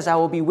Jesus says, I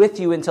will be with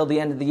you until the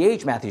end of the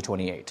age, Matthew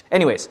 28.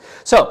 Anyways,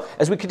 so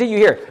as we continue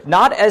here,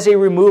 not as a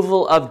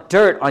removal of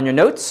dirt on your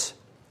notes.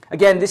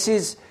 Again, this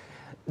is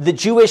the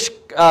Jewish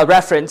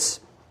reference.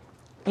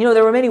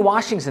 There were many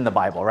washings in the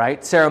Bible,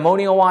 right?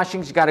 Ceremonial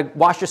washings. You got to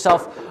wash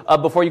yourself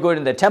before you go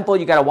into the temple.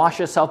 You got to wash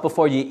yourself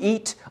before you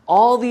eat.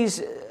 All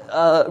these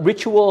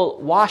ritual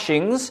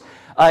washings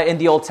in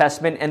the Old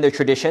Testament and their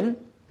tradition.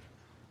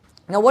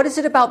 Now, what is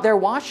it about their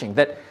washing?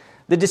 That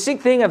the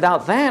distinct thing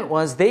about that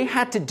was they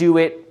had to do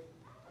it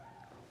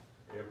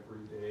every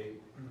day.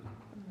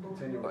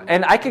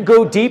 And I could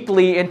go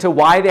deeply into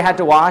why they had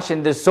to wash,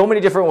 and there's so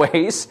many different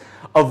ways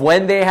of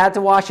when they had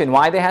to wash and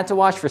why they had to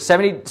wash for so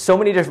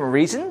many different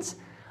reasons.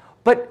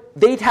 But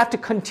they'd have to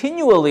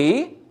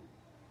continually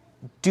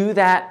do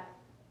that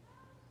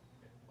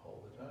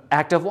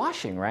act of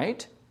washing,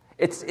 right?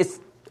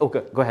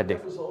 Go ahead, Dave.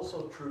 That was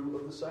also true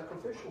of the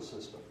sacrificial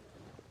system.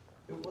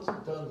 It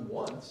wasn't done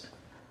once.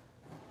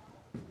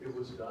 It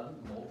was done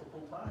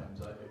multiple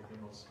times.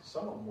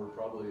 Some of them were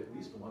probably at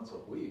least once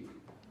a week.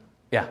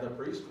 Yeah. And the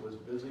priest was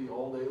busy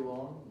all day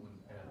long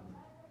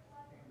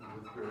and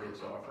with various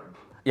offerings.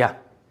 Yeah.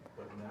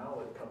 But now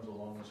it comes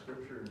along in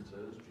Scripture and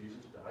says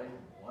Jesus died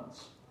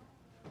once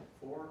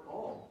for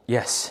all.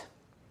 Yes.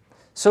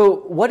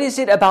 So what is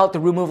it about the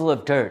removal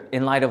of dirt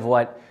in light of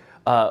what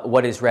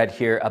is read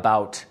here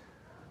about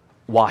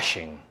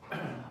washing?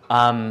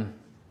 And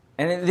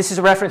this is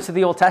a reference to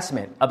the Old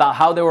Testament about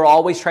how they were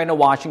always trying to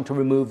washing to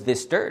remove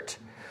this dirt.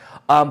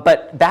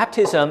 But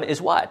baptism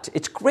is what?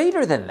 It's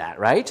greater than that,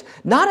 right?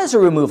 Not as a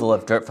removal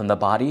of dirt from the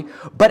body,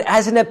 but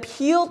as an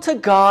appeal to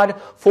God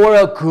for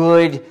a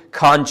good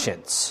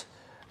conscience.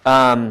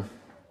 I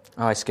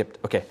skipped.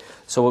 Okay,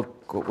 so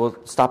we'll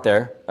stop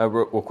there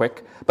real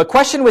quick. But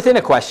question within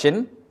a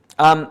question.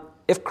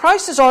 If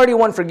Christ has already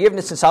won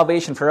forgiveness and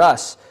salvation for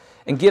us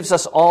and gives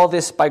us all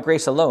this by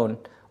grace alone,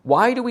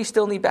 why do we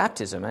still need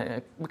baptism?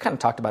 We kind of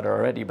talked about it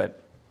already,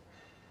 but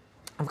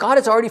if God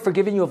has already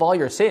forgiven you of all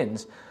your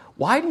sins,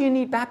 why do you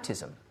need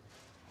baptism?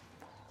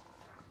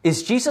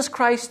 Is Jesus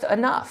Christ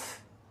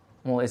enough?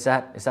 Well, is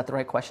that the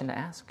right question to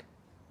ask?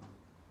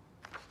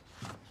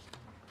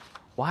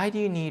 Why do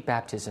you need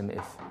baptism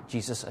if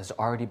Jesus has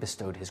already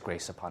bestowed his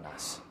grace upon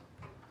us?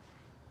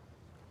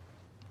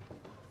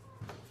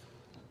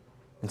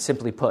 And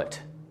simply put,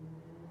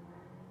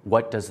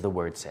 what does the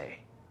word say?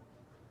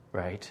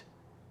 Right?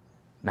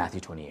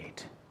 Matthew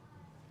 28.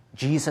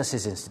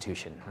 Jesus'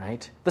 institution,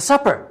 right? The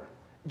supper.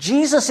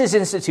 Jesus'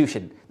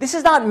 institution. This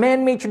is not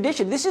man-made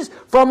tradition. This is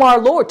from our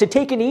Lord. To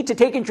take and eat, to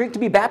take and drink, to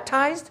be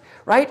baptized,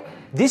 right?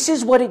 This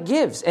is what it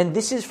gives, and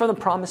this is from the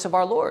promise of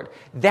our Lord.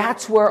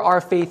 That's where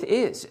our faith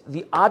is.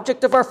 The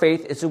object of our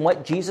faith is in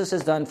what Jesus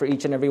has done for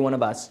each and every one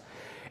of us.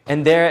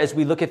 And there, as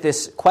we look at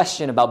this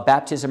question about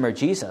baptism or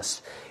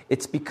Jesus,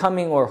 it's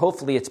becoming, or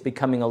hopefully it's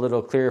becoming a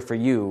little clearer for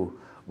you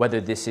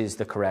whether this is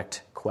the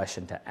correct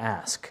question to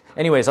ask.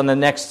 Anyways, on the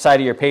next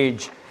side of your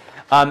page,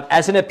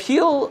 as an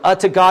appeal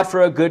to God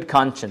for a good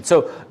conscience.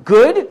 So,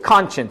 good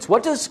conscience.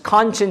 What does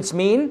conscience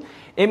mean?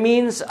 It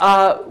means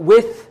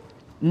with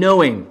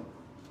knowing.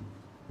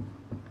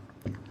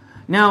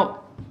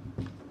 Now,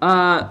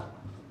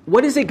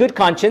 what is a good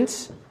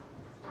conscience?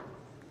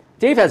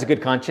 Dave has a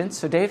good conscience.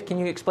 So, Dave, can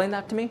you explain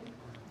that to me?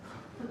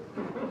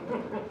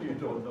 You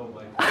don't know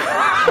my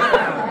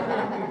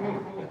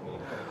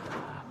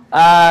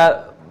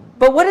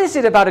But what is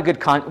it about a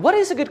good what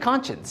is a good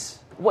conscience?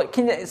 What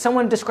can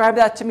someone describe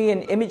that to me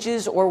in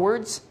images or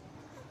words?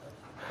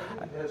 I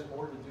think it has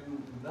more to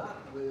do not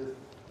with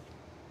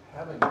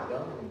having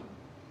done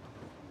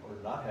or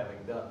not having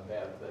done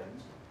bad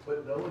things,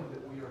 but knowing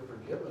that we are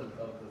forgiven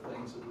of the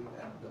things that we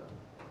have done.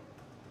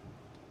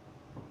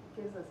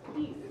 Gives us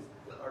peace.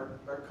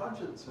 Our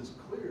conscience is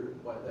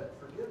cleared by that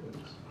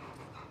forgiveness.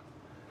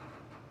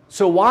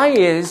 So why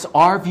is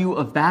our view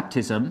of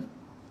baptism,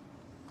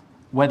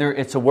 whether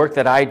it's a work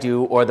that I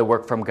do or the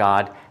work from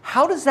God,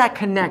 how does that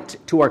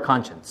connect to our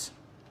conscience?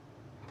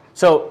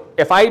 So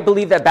if I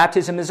believe that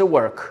baptism is a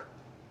work,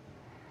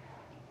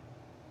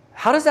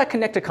 how does that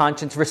connect to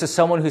conscience versus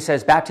someone who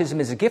says baptism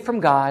is a gift from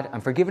God,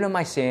 I'm forgiven of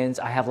my sins,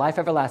 I have life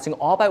everlasting,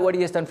 all by what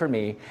he has done for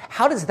me?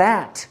 How does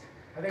that?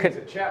 I think it's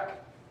a check.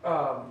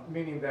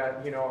 Meaning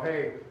that,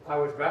 hey, I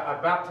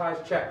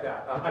baptized, check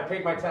that. I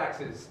paid my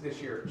taxes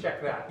this year,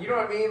 check that. You know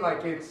what I mean?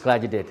 Like it's...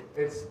 Glad you did.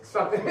 It's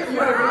something, you know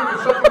what I mean?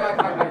 It's something that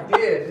I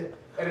did,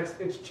 and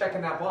it's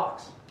checking that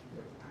box.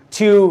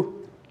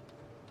 To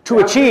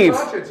achieve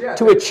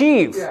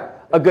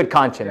a good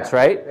conscience,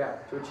 right? Yeah,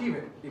 to achieve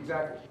it,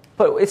 exactly.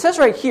 But it says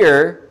right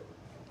here,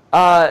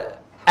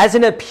 as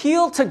an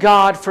appeal to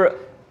God for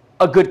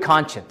a good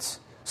conscience.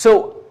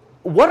 So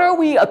what are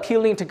we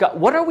appealing to God?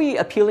 What are we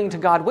appealing to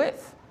God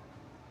with?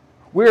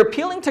 We're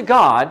appealing to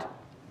God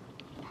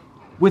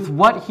with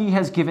what he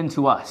has given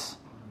to us.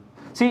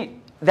 See,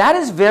 that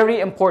is very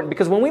important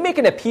because when we make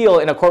an appeal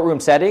in a courtroom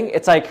setting,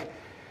 it's like,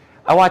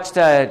 I watched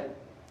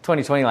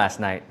 2020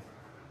 last night.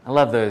 I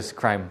love those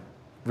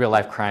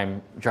real-life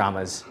crime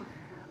dramas.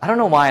 I don't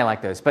know why I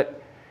like those, but,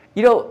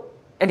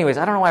 anyways,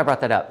 I don't know why I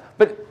brought that up.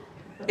 But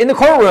in the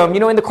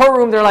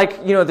courtroom, they're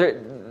like,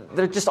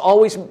 they're just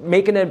always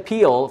making an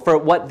appeal for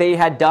what they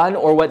had done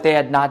or what they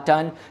had not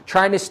done,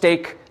 trying to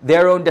stake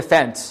their own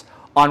defense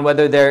on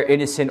whether they're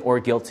innocent or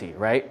guilty,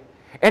 right?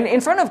 And in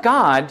front of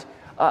God,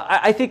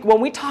 I think when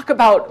we talk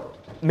about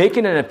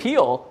making an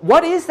appeal,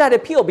 what is that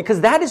appeal?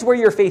 Because that is where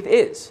your faith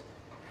is.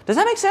 Does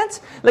that make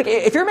sense? Like,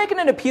 if you're making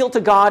an appeal to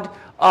God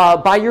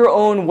by your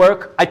own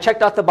work, I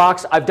checked off the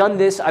box, I've done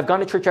this, I've gone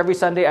to church every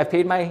Sunday, I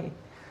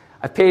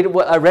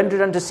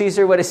rendered unto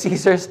Caesar what is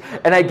Caesar's,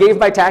 and I gave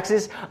my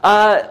taxes.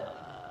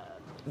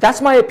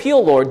 That's my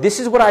appeal, Lord. This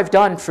is what I've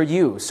done for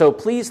you, so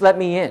please let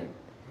me in.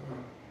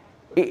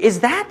 Is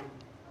that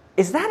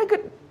a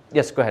good...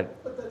 Yes, go ahead.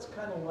 But that's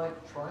kind of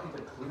like trying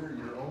to clear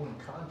your own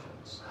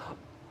conscience.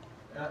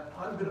 And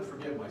I'm going to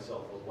forgive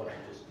myself of what I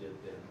just did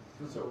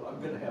then, so I'm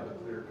going to have a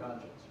clear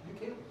conscience. You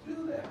can't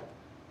do that.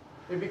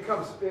 It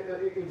becomes,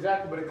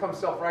 exactly, but it becomes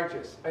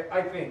self-righteous.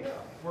 I think,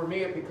 for me,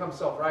 it becomes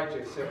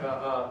self-righteous.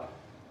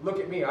 Look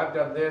at me, I've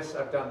done this,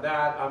 I've done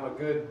that, I'm a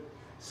good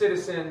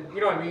citizen.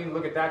 You know what I mean?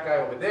 Look at that guy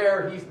over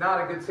there, he's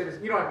not a good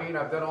citizen. You know what I mean?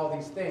 I've done all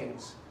these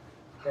things.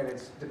 And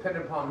it's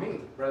dependent upon me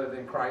rather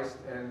than Christ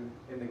and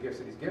in the gifts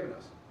that he's given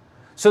us.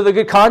 So the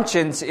good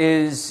conscience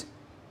is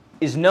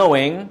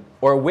knowing,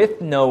 or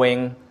with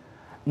knowing,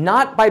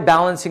 not by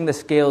balancing the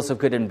scales of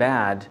good and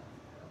bad,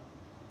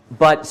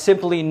 but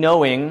simply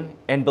knowing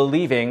and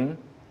believing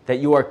that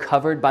you are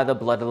covered by the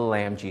blood of the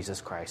Lamb,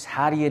 Jesus Christ.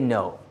 How do you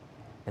know?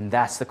 And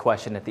that's the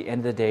question at the end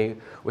of the day,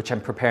 which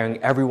I'm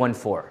preparing everyone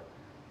for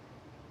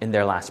in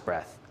their last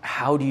breath.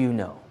 How do you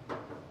know?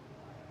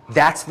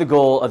 That's the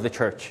goal of the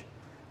church,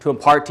 to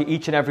impart to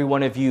each and every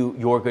one of you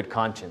your good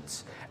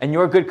conscience. And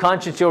your good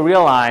conscience, you'll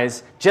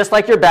realize, just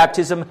like your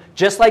baptism,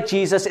 just like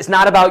Jesus, it's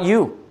not about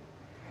you.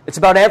 It's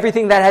about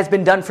everything that has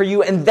been done for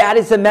you, and that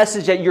is the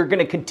message that you're going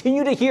to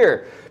continue to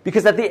hear,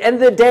 because at the end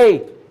of the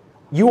day,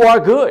 you are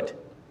good.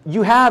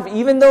 You have,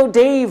 even though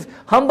Dave,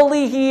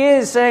 humbly he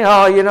is saying,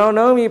 oh, you don't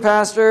know me,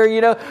 Pastor,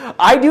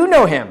 I do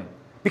know him,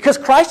 because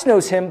Christ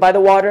knows him by the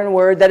water and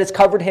word that has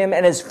covered him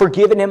and has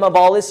forgiven him of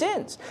all his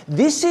sins.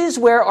 This is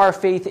where our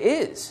faith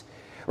is,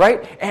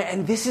 right?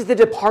 And this is the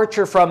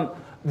departure from...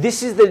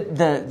 This is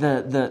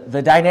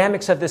the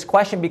dynamics of this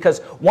question,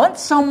 because once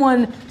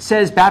someone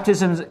says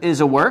baptism is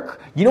a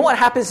work, you know what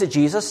happens to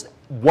Jesus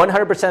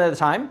 100% of the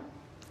time?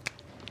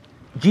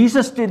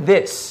 Jesus did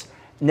this.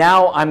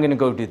 Now I'm going to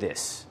go do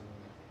this.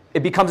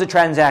 It becomes a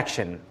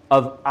transaction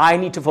of I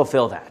need to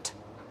fulfill that.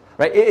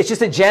 Right? It's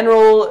just a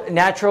general,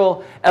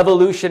 natural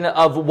evolution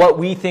of what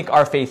we think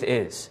our faith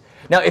is.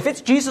 Now, if it's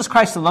Jesus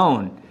Christ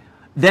alone,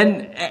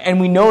 then, and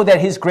we know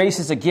that his grace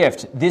is a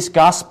gift, this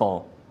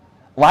gospel,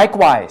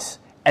 likewise,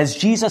 as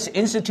Jesus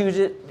institutes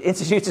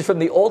it from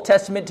the Old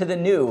Testament to the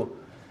New,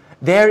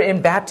 there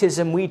in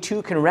baptism we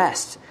too can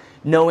rest,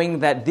 knowing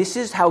that this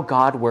is how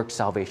God works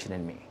salvation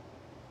in me.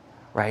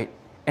 Right?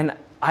 And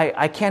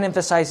I can't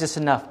emphasize this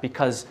enough,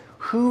 because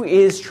who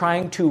is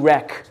trying to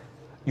wreck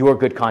your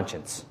good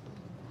conscience?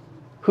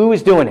 Who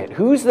is doing it?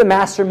 Who's the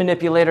master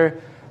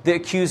manipulator, the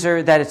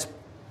accuser?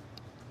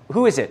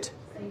 Who is it?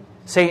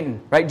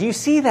 Satan. Right? Do you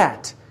see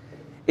that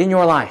in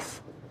your life?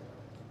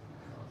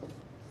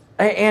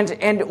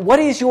 And what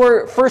is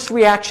your first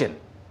reaction?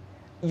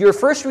 Your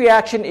first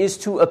reaction is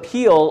to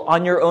appeal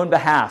on your own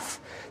behalf,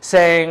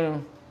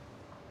 saying,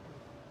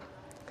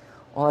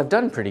 well, I've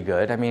done pretty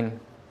good. I mean,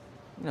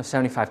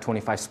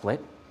 75-25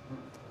 split.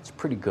 It's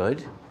pretty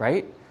good,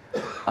 right?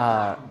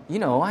 I've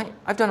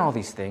done all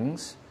these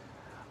things.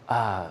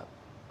 And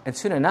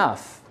soon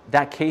enough,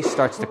 that case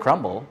starts to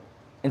crumble.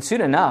 And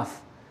soon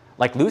enough,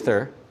 like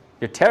Luther,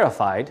 you're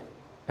terrified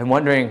and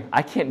wondering,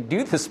 I can't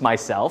do this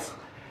myself.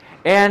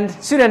 And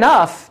soon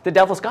enough, the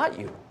devil's got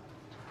you,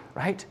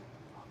 right?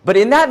 But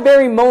in that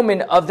very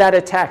moment of that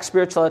attack,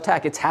 spiritual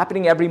attack, it's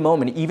happening every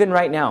moment, even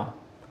right now.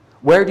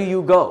 Where do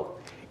you go?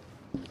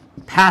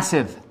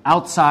 Passive,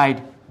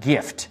 outside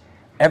gift.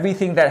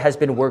 Everything that has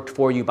been worked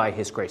for you by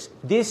his grace.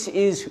 This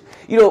is,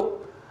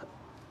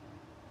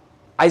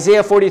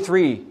 Isaiah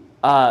 43,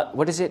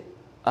 what is it?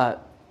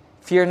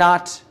 Fear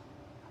not,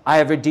 I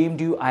have redeemed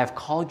you, I have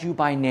called you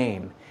by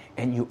name.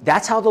 And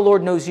that's how the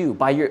Lord knows you,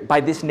 by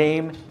this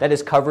name that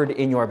is covered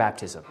in your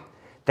baptism.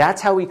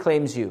 That's how he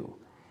claims you.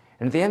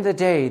 And at the end of the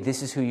day,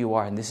 this is who you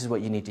are, and this is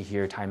what you need to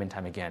hear time and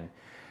time again.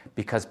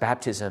 Because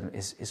baptism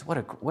is what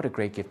a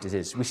great gift it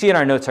is. We see in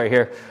our notes right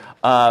here,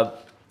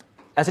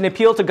 as an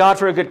appeal to God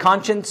for a good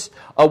conscience,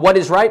 what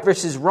is right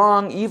versus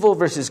wrong, evil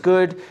versus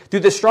good.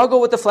 Through the struggle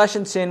with the flesh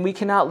and sin, we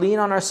cannot lean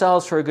on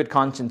ourselves for a good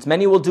conscience.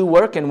 Many will do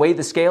work and weigh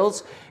the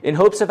scales in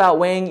hopes of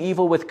outweighing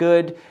evil with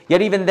good.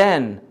 Yet even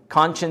then,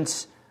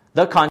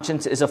 the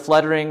conscience is a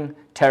fluttering,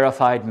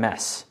 terrified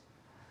mess.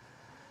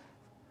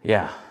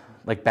 Yeah,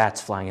 like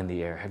bats flying in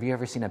the air. Have you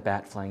ever seen a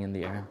bat flying in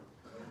the air?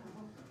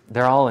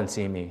 They're all in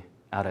see me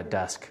out at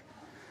dusk.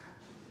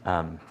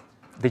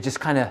 They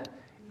just kind of,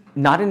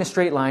 not in a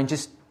straight line,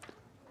 just,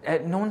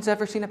 no one's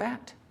ever seen a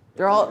bat.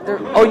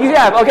 Oh, you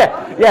have?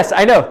 Okay. Yes,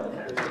 I know.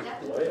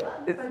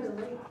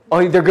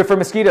 Oh, they're good for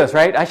mosquitoes,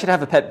 right? I should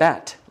have a pet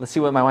bat. Let's see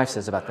what my wife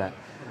says about that.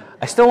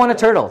 I still want a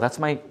turtle. That's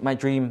my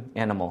dream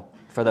animal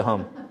for the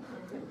home.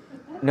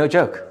 No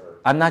joke.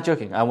 I'm not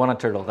joking. I want a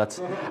turtle.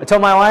 I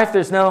told my wife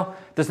there's no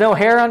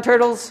hair on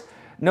turtles,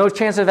 no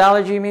chance of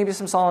allergy, maybe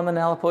some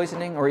salmonella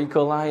poisoning or E.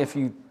 coli if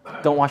you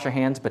don't wash your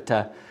hands, but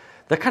they're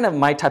kind of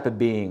my type of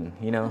being,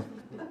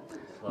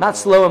 Not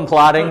slow and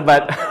plodding,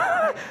 but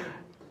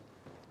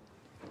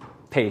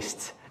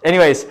paste.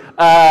 Anyways,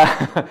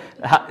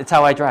 it's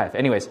how I drive.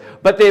 Anyways,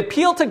 but the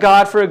appeal to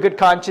God for a good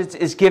conscience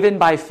is given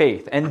by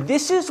faith. And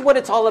this is what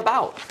it's all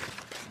about.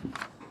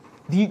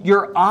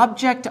 Your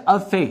object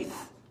of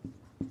faith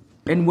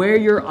and where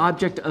your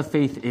object of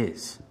faith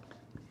is.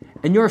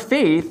 And your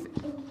faith,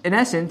 in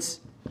essence,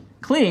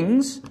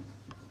 clings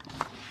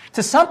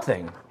to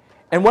something.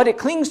 And what it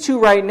clings to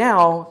right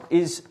now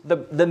is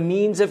the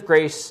means of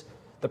grace,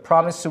 the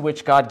promise to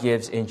which God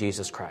gives in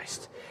Jesus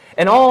Christ.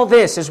 And all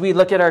this, as we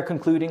look at our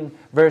concluding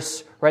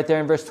verse right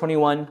there in verse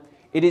 21,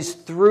 it is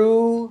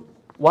through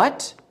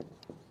what?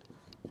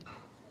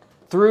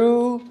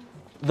 Through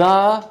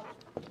the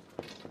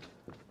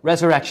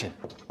resurrection.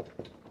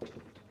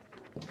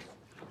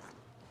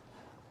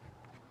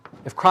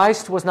 If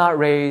Christ was not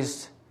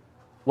raised,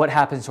 what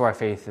happens to our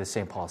faith, as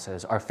St. Paul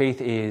says? Our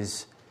faith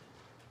is,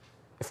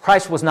 if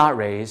Christ was not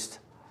raised,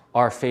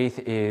 our faith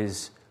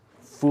is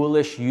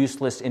foolish,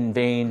 useless, in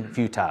vain,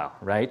 futile,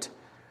 right?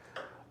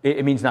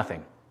 It means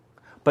nothing.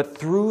 But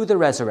through the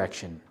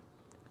resurrection,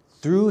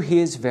 through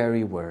his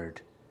very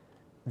word,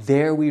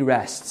 there we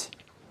rest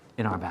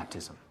in our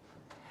baptism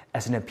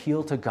as an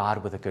appeal to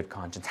God with a good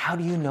conscience. How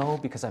do you know?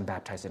 Because I'm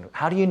baptized in it.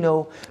 How do you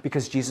know?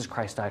 Because Jesus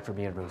Christ died for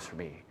me and rose for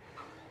me.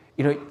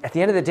 You know, at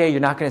the end of the day, you're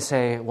not going to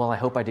say, well, I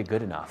hope I did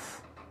good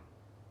enough.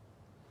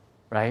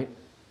 Right?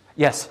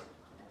 Yes?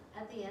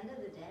 At the end of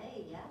the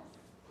day, yes.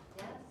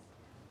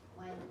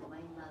 When my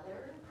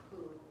mother,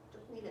 who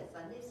took me to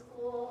Sunday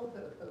school,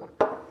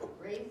 who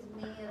raised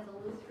me as a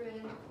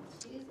Lutheran,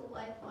 she's a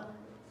lifelong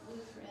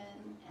Lutheran,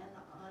 and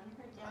on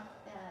her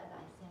deathbed,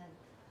 I said,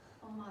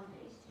 oh, Mom,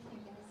 very soon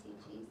you're going to see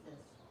Jesus.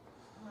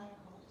 Well, I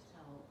hope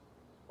so.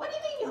 What do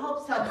you mean you hope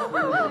so?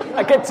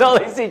 I can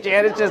totally see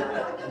Janet just...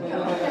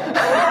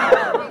 I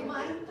had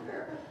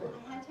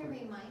to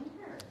remind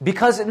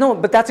her.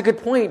 But that's a good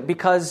point,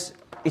 because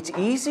it's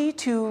easy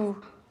to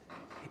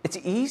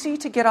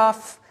get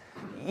off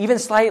even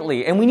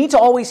slightly, and we need to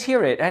always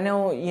hear it. I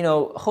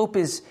know, hope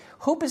is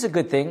a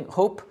good thing.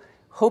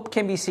 Hope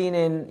can be seen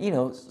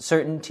in,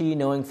 certainty,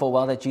 knowing full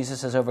well that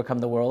Jesus has overcome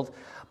the world.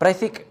 But I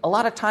think a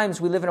lot of times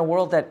we live in a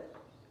world that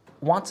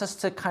wants us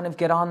to kind of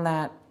get on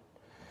that,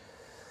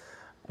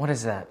 what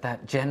is that?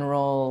 That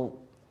general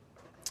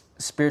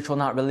spiritual,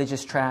 not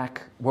religious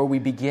track where we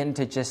begin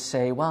to just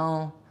say,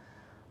 well,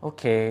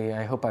 okay,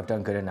 I hope I've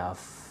done good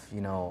enough.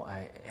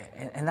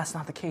 And that's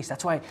not the case.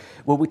 That's why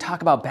when we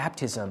talk about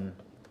baptism,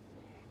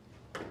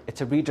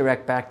 it's a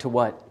redirect back to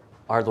what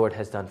our Lord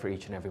has done for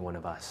each and every one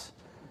of us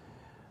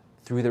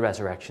through the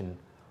resurrection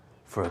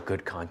for a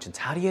good conscience.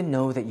 How do you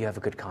know that you have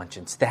a good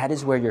conscience? That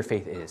is where your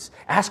faith is.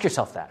 Ask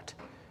yourself that.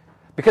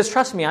 Because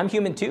trust me, I'm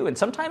human too, and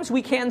sometimes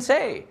we can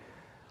say,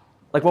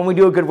 like when we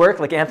do a good work,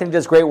 like Anthony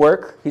does great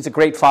work, he's a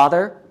great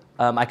father.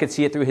 I could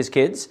see it through his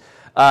kids.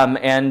 You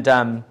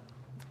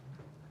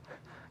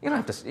don't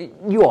have to.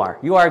 You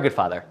are a good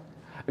father,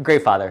 a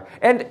great father.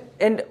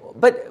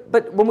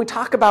 But when we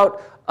talk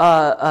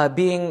about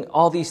being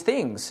all these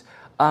things,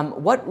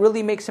 what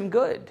really makes him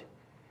good?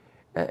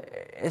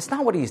 It's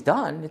not what he's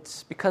done.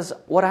 It's because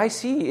what I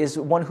see is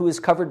one who is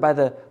covered by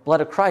the blood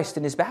of Christ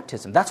in his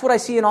baptism. That's what I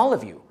see in all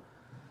of you.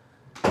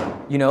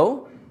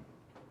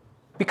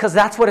 Because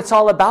that's what it's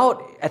all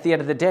about at the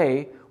end of the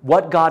day,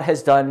 what God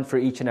has done for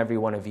each and every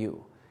one of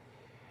you.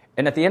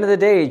 And at the end of the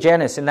day,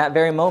 Janice, in that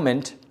very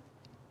moment,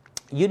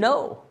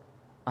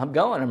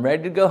 I'm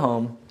ready to go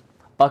home,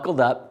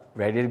 buckled up,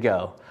 ready to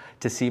go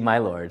to see my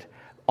Lord,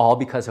 all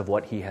because of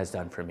what he has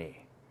done for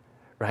me,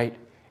 right?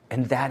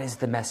 And that is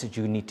the message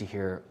you need to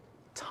hear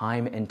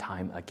time and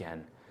time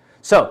again.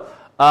 So,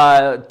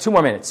 2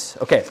 more minutes.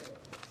 Okay.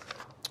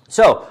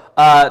 So,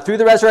 through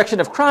the resurrection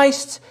of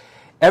Christ,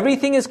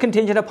 everything is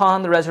contingent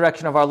upon the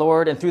resurrection of our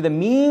Lord, and through the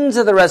means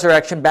of the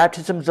resurrection,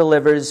 baptism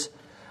delivers.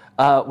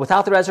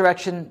 Without the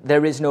resurrection,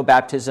 there is no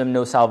baptism,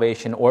 no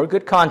salvation, or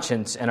good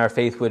conscience, and our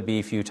faith would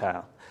be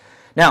futile.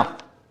 Now,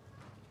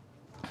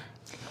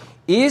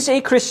 is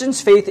a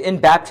Christian's faith in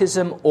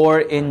baptism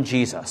or in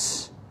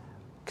Jesus?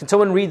 Can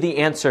someone read the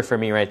answer for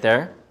me right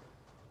there?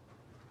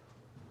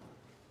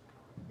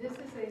 This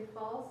is a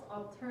false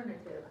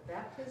alternative.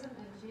 Baptism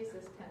and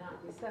Jesus cannot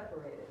be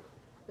separated.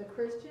 The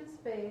Christian's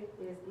faith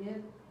is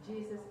in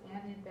Jesus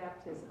and in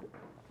baptism,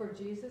 for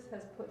Jesus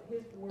has put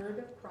his word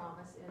of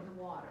promise in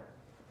the water.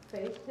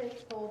 Faith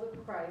takes hold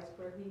of Christ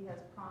where he has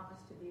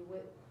promised to be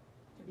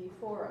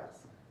for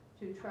us.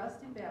 To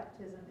trust in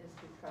baptism is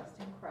to trust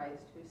in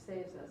Christ, who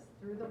saves us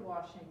through the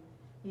washing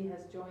he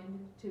has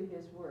joined to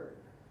his word.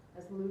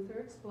 As Luther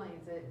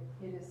explains it,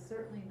 it is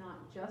certainly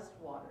not just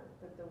water,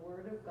 but the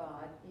word of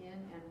God in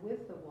and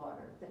with the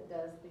water that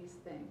does these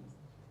things,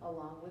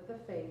 along with the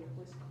faith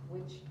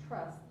which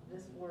trusts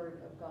this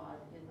word of God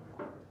in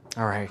the water.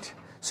 All right.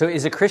 So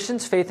is a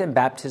Christian's faith in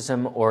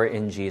baptism or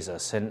in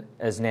Jesus? And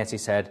as Nancy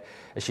said,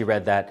 as she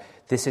read that,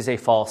 this is a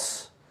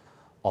false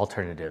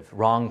alternative,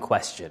 wrong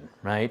question,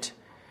 right?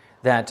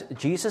 That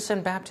Jesus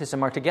and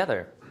baptism are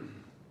together.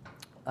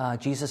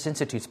 Jesus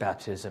institutes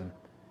baptism,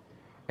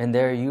 and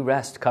there you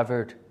rest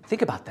covered.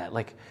 Think about that.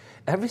 Like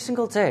every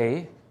single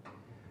day,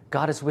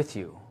 God is with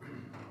you.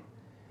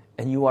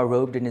 and you are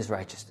robed in his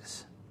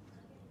righteousness.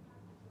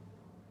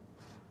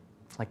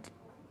 Like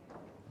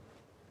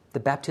the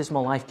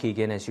baptismal life,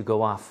 Keegan, as you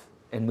go off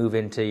and move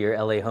into your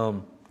LA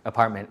home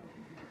apartment,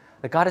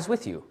 that God is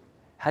with you.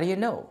 How do you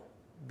know?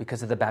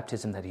 Because of the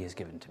baptism that he has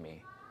given to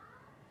me.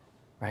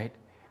 Right?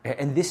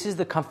 And this is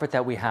the comfort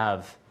that we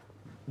have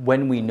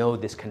when we know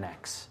this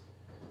connects.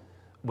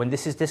 When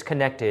this is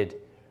disconnected,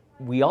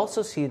 we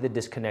also see the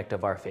disconnect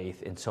of our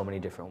faith in so many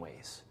different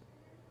ways.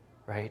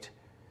 Right?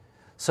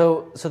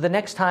 So the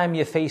next time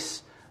you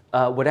face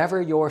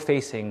whatever you're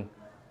facing,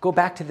 go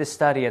back to this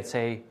study and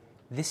say,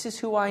 this is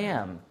who I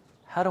am.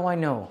 How do I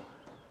know?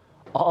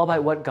 All by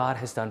what God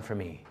has done for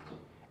me.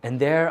 And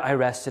there I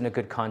rest in a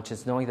good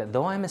conscience, knowing that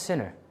though I'm a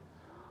sinner,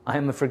 I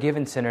am a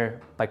forgiven sinner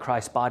by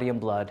Christ's body and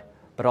blood,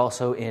 but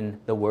also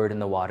in the word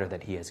and the water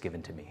that he has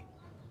given to me.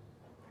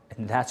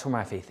 And that's where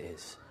my faith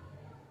is.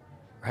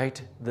 Right?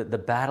 The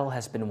battle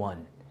has been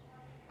won.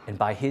 And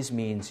by his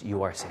means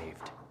you are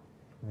saved.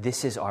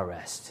 This is our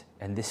rest.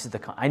 And this is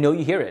I know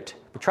you hear it,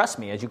 but trust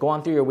me, as you go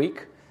on through your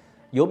week,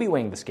 you'll be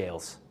weighing the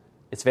scales.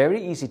 It's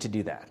very easy to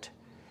do that.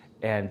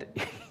 And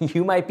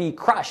you might be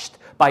crushed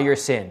by your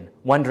sin,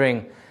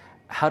 wondering,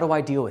 how do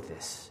I deal with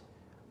this?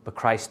 But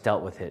Christ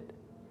dealt with it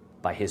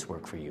by his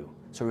work for you.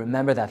 So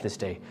remember that this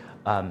day.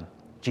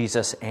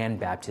 Jesus and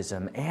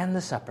baptism and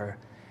the supper,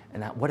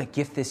 and that what a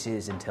gift this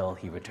is until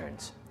he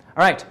returns.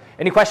 All right,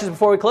 any questions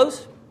before we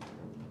close?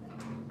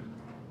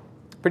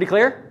 Pretty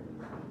clear?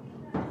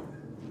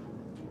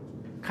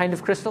 Kind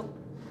of crystal?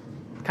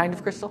 Kind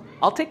of crystal?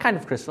 I'll take kind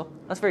of crystal.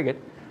 That's very good.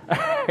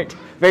 All right,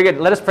 very good.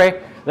 Let us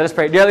pray. Let us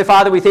pray. Dear Heavenly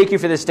Father, we thank you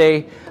for this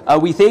day.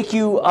 We thank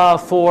you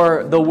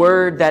for the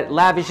word that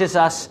lavishes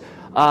us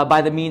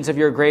by the means of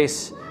your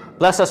grace.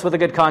 Bless us with a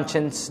good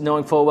conscience,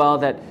 knowing full well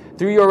that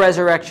through your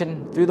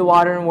resurrection, through the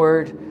water and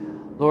word,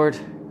 Lord,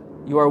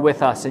 you are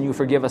with us and you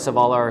forgive us of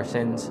all our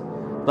sins.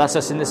 Bless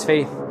us in this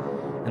faith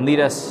and lead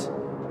us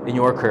in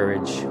your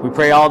courage. We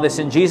pray all this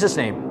in Jesus'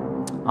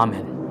 name.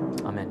 Amen.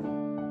 Amen.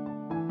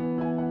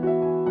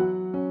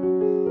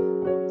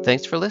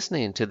 Thanks for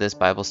listening to this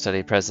Bible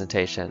study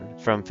presentation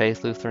from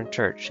Faith Lutheran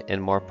Church in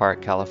Moore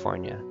Park,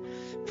 California.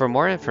 For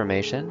more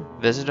information,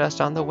 visit us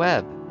on the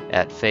web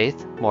at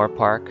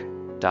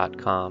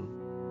faithmorepark.com.